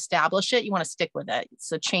once you establish it, you want to stick with it.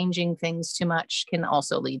 So changing things too much can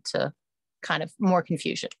also lead to kind of more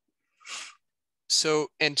confusion. So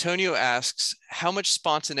Antonio asks, how much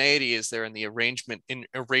spontaneity is there in the arrangement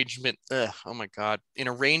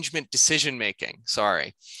decision making?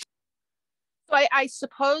 Sorry. So I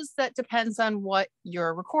suppose that depends on what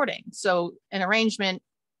you're recording. So an arrangement,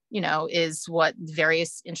 is what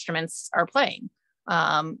various instruments are playing.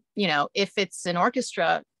 If it's an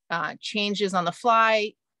orchestra, changes on the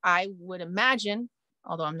fly, I would imagine,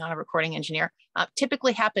 although I'm not a recording engineer,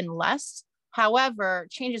 typically happen less. However,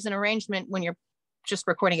 changes in arrangement when you're just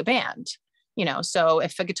recording a band, so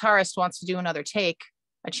if a guitarist wants to do another take,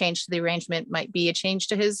 a change to the arrangement might be a change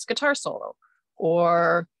to his guitar solo,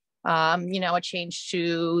 or a change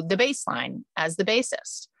to the bass line as the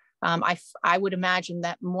bassist. I would imagine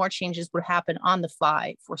that more changes would happen on the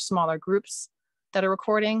fly for smaller groups that are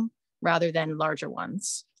recording rather than larger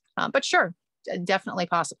ones. But sure, definitely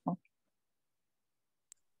possible.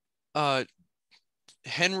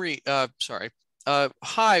 Henry, sorry.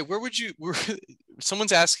 Hi,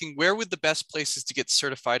 someone's asking, where would the best places to get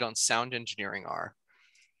certified on sound engineering are?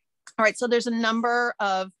 All right, so there's a number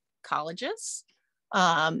of colleges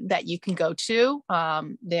that you can go to.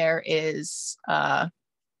 There is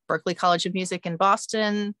Berklee College of Music in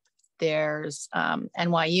Boston. There's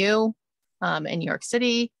NYU in New York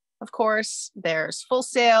City, of course. There's Full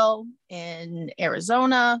Sail in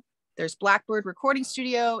Arizona. There's Blackbird Recording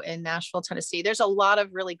Studio in Nashville, Tennessee. There's a lot of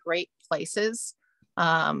really great places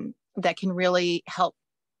that can really help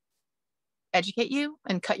educate you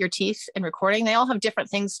and cut your teeth in recording. They all have different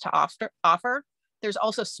things to offer. There's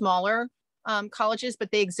also smaller colleges,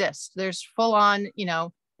 but they exist. There's full-on,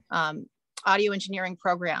 audio engineering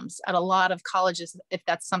programs at a lot of colleges, if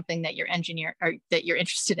that's something that you're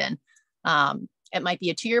interested in. It might be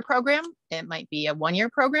a 2-year program. It might be a 1-year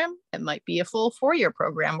program. It might be a full 4-year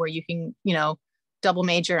program where you can, double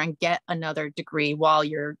major and get another degree while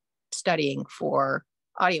you're studying for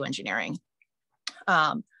audio engineering.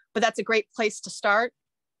 But that's a great place to start,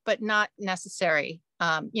 but not necessary.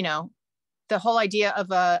 The whole idea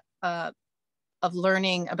of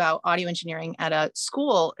learning about audio engineering at a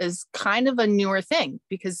school is kind of a newer thing,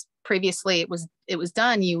 because previously it was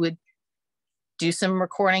done. You would do some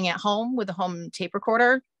recording at home with a home tape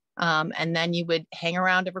recorder, and then you would hang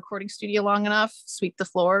around a recording studio long enough, sweep the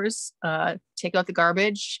floors, take out the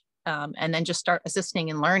garbage, and then just start assisting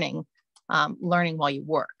and learning while you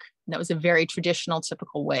work. And that was a very traditional,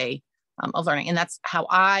 typical way of learning. And that's how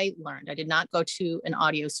I learned. I did not go to an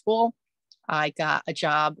audio school. I got a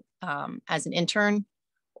job as an intern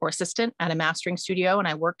or assistant at a mastering studio, and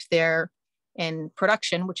I worked there in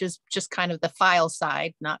production, which is just kind of the file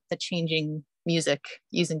side, not the changing music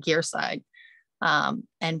using gear side,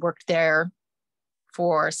 and worked there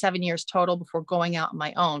for 7 years total before going out on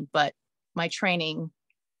my own. But my training,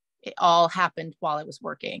 it all happened while I was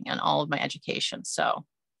working, and all of my education. So,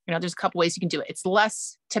 there's a couple ways you can do it. It's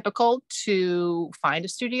less typical to find a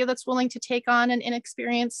studio that's willing to take on an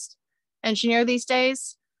inexperienced engineer these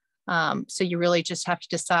days. So you really just have to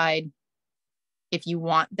decide, if you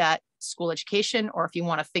want that school education, or if you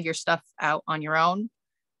want to figure stuff out on your own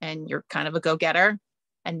and you're kind of a go-getter,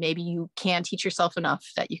 and maybe you can teach yourself enough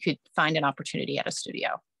that you could find an opportunity at a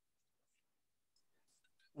studio.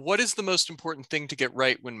 What is the most important thing to get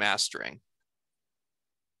right when mastering?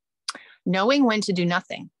 Knowing when to do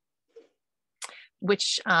nothing,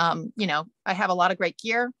 which, you know, I have a lot of great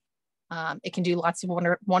gear. It can do lots of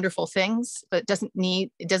wonderful things, but it doesn't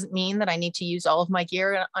mean that I need to use all of my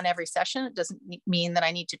gear on every session. It doesn't mean that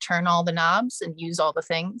I need to turn all the knobs and use all the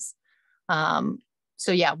things.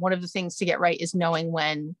 So yeah, one of the things to get right is knowing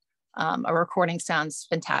when a recording sounds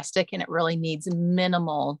fantastic and it really needs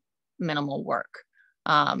minimal work.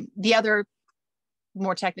 The other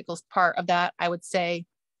more technical part of that, I would say,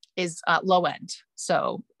 is low end.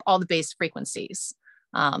 So all the bass frequencies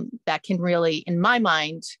that can really, in my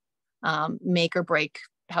mind, make or break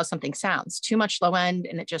how something sounds. Too much low end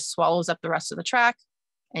and it just swallows up the rest of the track,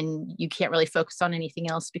 and you can't really focus on anything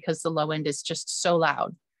else because the low end is just so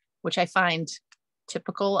loud, which I find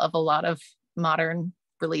typical of a lot of modern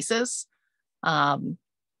releases.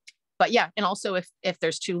 But yeah, and also if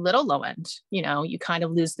there's too little low end, you know, you kind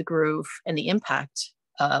of lose the groove and the impact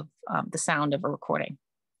of the sound of a recording.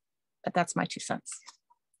 But that's my 2 cents.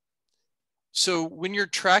 So when you're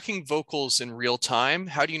tracking vocals in real time,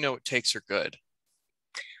 how do you know what takes are good?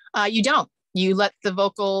 You don't. You let the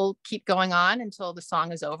vocal keep going on until the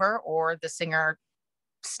song is over or the singer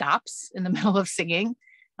stops in the middle of singing,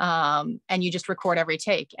 and you just record every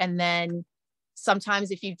take. And then sometimes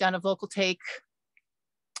if you've done a vocal take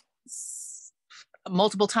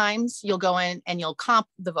multiple times, you'll go in and you'll comp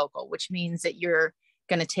the vocal, which means that you're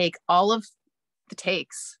going to take all of the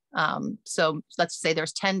takes. So let's say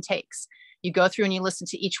there's 10 takes. You go through and you listen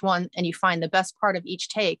to each one and you find the best part of each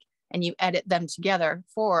take and you edit them together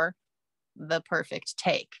for the perfect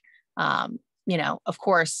take. You know, of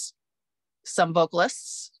course, some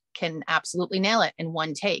vocalists can absolutely nail it in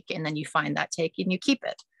one take, and then you find that take and you keep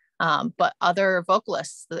it. But other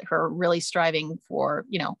vocalists that are really striving for,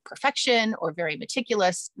 you know, perfection or very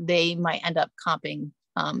meticulous, they might end up comping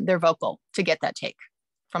their vocal to get that take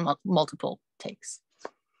from multiple takes.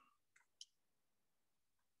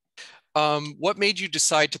 What made you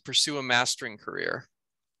decide to pursue a mastering career?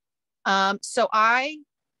 So I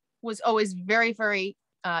was always very, very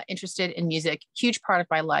interested in music, huge part of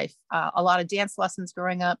my life. A lot of dance lessons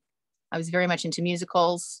growing up. I was very much into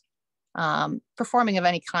musicals, performing of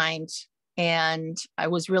any kind. And I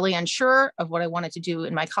was really unsure of what I wanted to do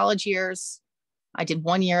in my college years. I did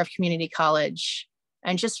 1 year of community college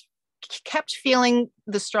and just kept feeling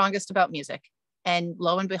the strongest about music. And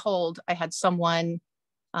lo and behold, I had someone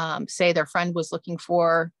say their friend was looking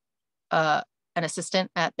for an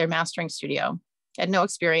assistant at their mastering studio. I had no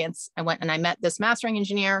experience. I went and I met this mastering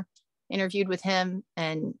engineer, interviewed with him,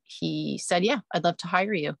 and he said, yeah, I'd love to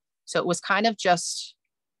hire you. So it was kind of just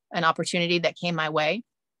an opportunity that came my way.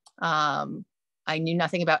 I knew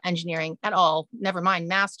nothing about engineering at all, never mind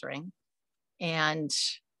mastering. And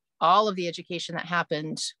all of the education that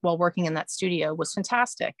happened while working in that studio was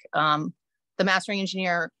fantastic. The mastering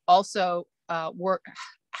engineer also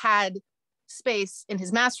had space in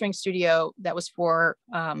his mastering studio that was for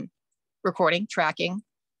recording, tracking,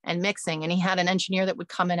 and mixing. And he had an engineer that would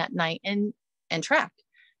come in at night and track.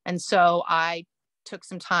 And so I took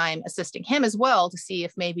some time assisting him as well to see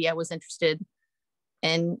if maybe I was interested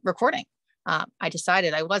in recording. I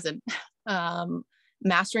decided I wasn't.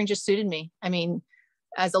 Mastering just suited me. I mean,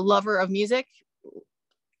 as a lover of music,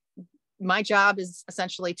 my job is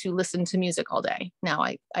essentially to listen to music all day. Now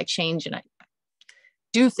I change and I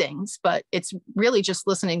do things, but it's really just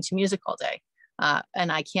listening to music all day.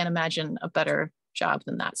 And I can't imagine a better job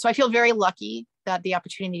than that. So I feel very lucky that the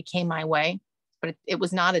opportunity came my way, but it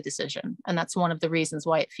was not a decision. And that's one of the reasons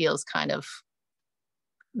why it feels kind of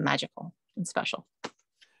magical and special.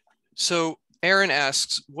 So Aaron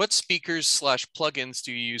asks, what speakers / plugins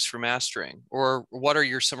do you use for mastering? Or what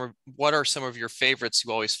are some of your favorites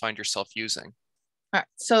you always find yourself using? All right,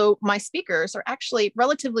 so my speakers are actually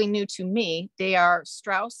relatively new to me. They are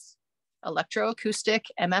Strauss electroacoustic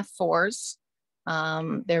MF4s.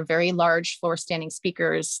 They're very large floor standing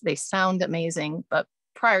speakers. They sound amazing. But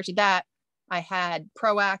prior to that, I had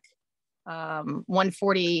ProAc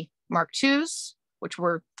 140 Mark IIs, which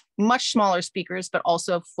were much smaller speakers, but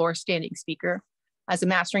also floor standing speaker. As a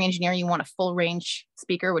mastering engineer, you want a full range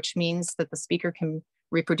speaker, which means that the speaker can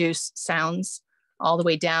reproduce sounds all the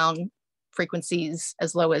way down frequencies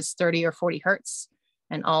as low as 30 or 40 hertz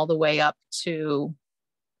and all the way up to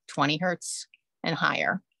 20 hertz and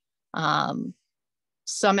higher.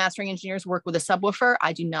 Some mastering engineers work with a subwoofer.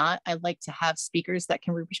 I do not. I like to have speakers that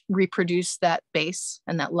can reproduce that bass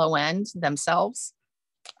and that low end themselves.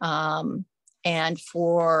 And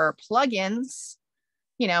for plugins,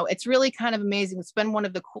 you know, it's really kind of amazing. It's been one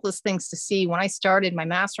of the coolest things to see. When I started my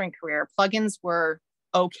mastering career, plugins were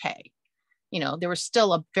okay. You know, there was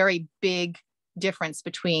still a very big difference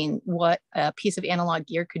between what a piece of analog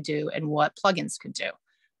gear could do and what plugins could do.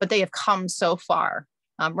 But they have come so far.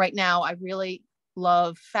 Right now, I really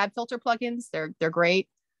love FabFilter plugins. They're great.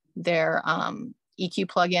 Their EQ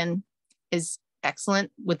plugin is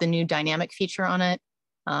excellent with the new dynamic feature on it.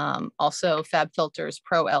 Also FabFilter's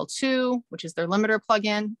Pro L2, which is their limiter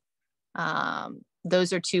plugin.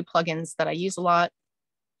 Those are two plugins that I use a lot.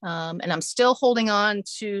 And I'm still holding on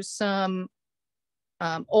to some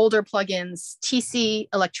older plugins. TC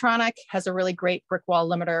Electronic has a really great brick wall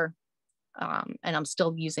limiter, and I'm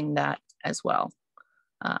still using that as well.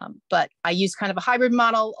 But I use kind of a hybrid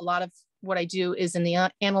model. A lot of what I do is in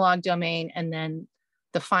the analog domain, and then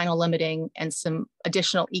the final limiting and some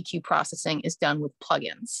additional EQ processing is done with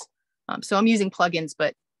plugins. So I'm using plugins,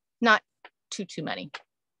 but not too many.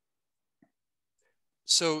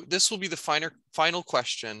 So this will be the final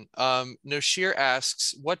question. Noshir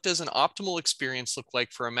asks, what does an optimal experience look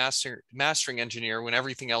like for a mastering engineer when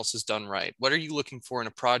everything else is done right? What are you looking for in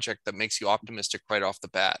a project that makes you optimistic right off the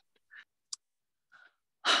bat?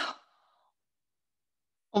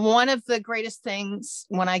 One of the greatest things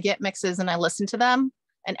when I get mixes and I listen to them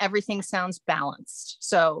and everything sounds balanced.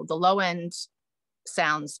 So the low end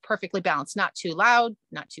sounds perfectly balanced, not too loud,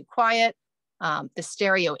 not too quiet. The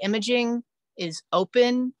stereo imaging is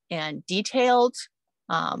open and detailed.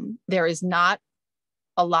 There is not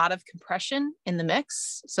a lot of compression in the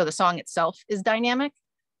mix. So the song itself is dynamic.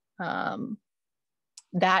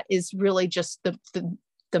 That is really just the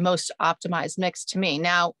most optimized mix to me.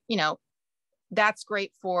 Now, you know, that's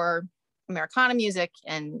great for Americana music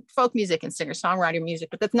and folk music and singer-songwriter music,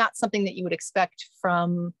 but that's not something that you would expect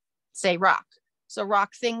from, say, rock. So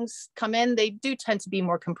rock things come in, they do tend to be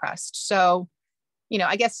more compressed. So, you know,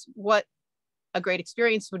 I guess what a great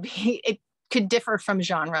experience would be, it could differ from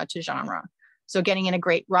genre to genre. So getting in a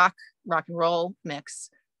great rock and roll mix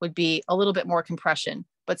would be a little bit more compression,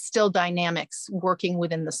 but still dynamics working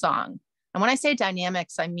within the song. And when I say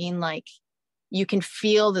dynamics, I mean like you can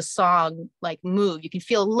feel the song like move. You can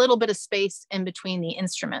feel a little bit of space in between the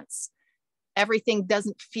instruments. Everything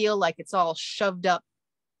doesn't feel like it's all shoved up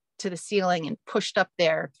to the ceiling and pushed up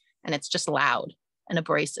there, and it's just loud and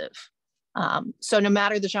abrasive. So no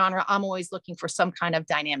matter the genre, I'm always looking for some kind of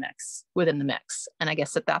dynamics within the mix. And I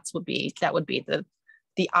guess that would be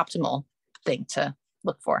the optimal thing to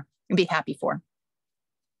look for and be happy for.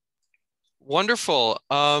 Wonderful.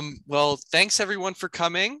 Well, thanks everyone for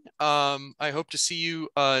coming. I hope to see you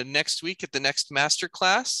next week at the next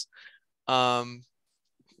masterclass.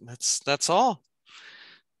 That's all.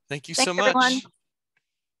 Thanks so much. Everyone.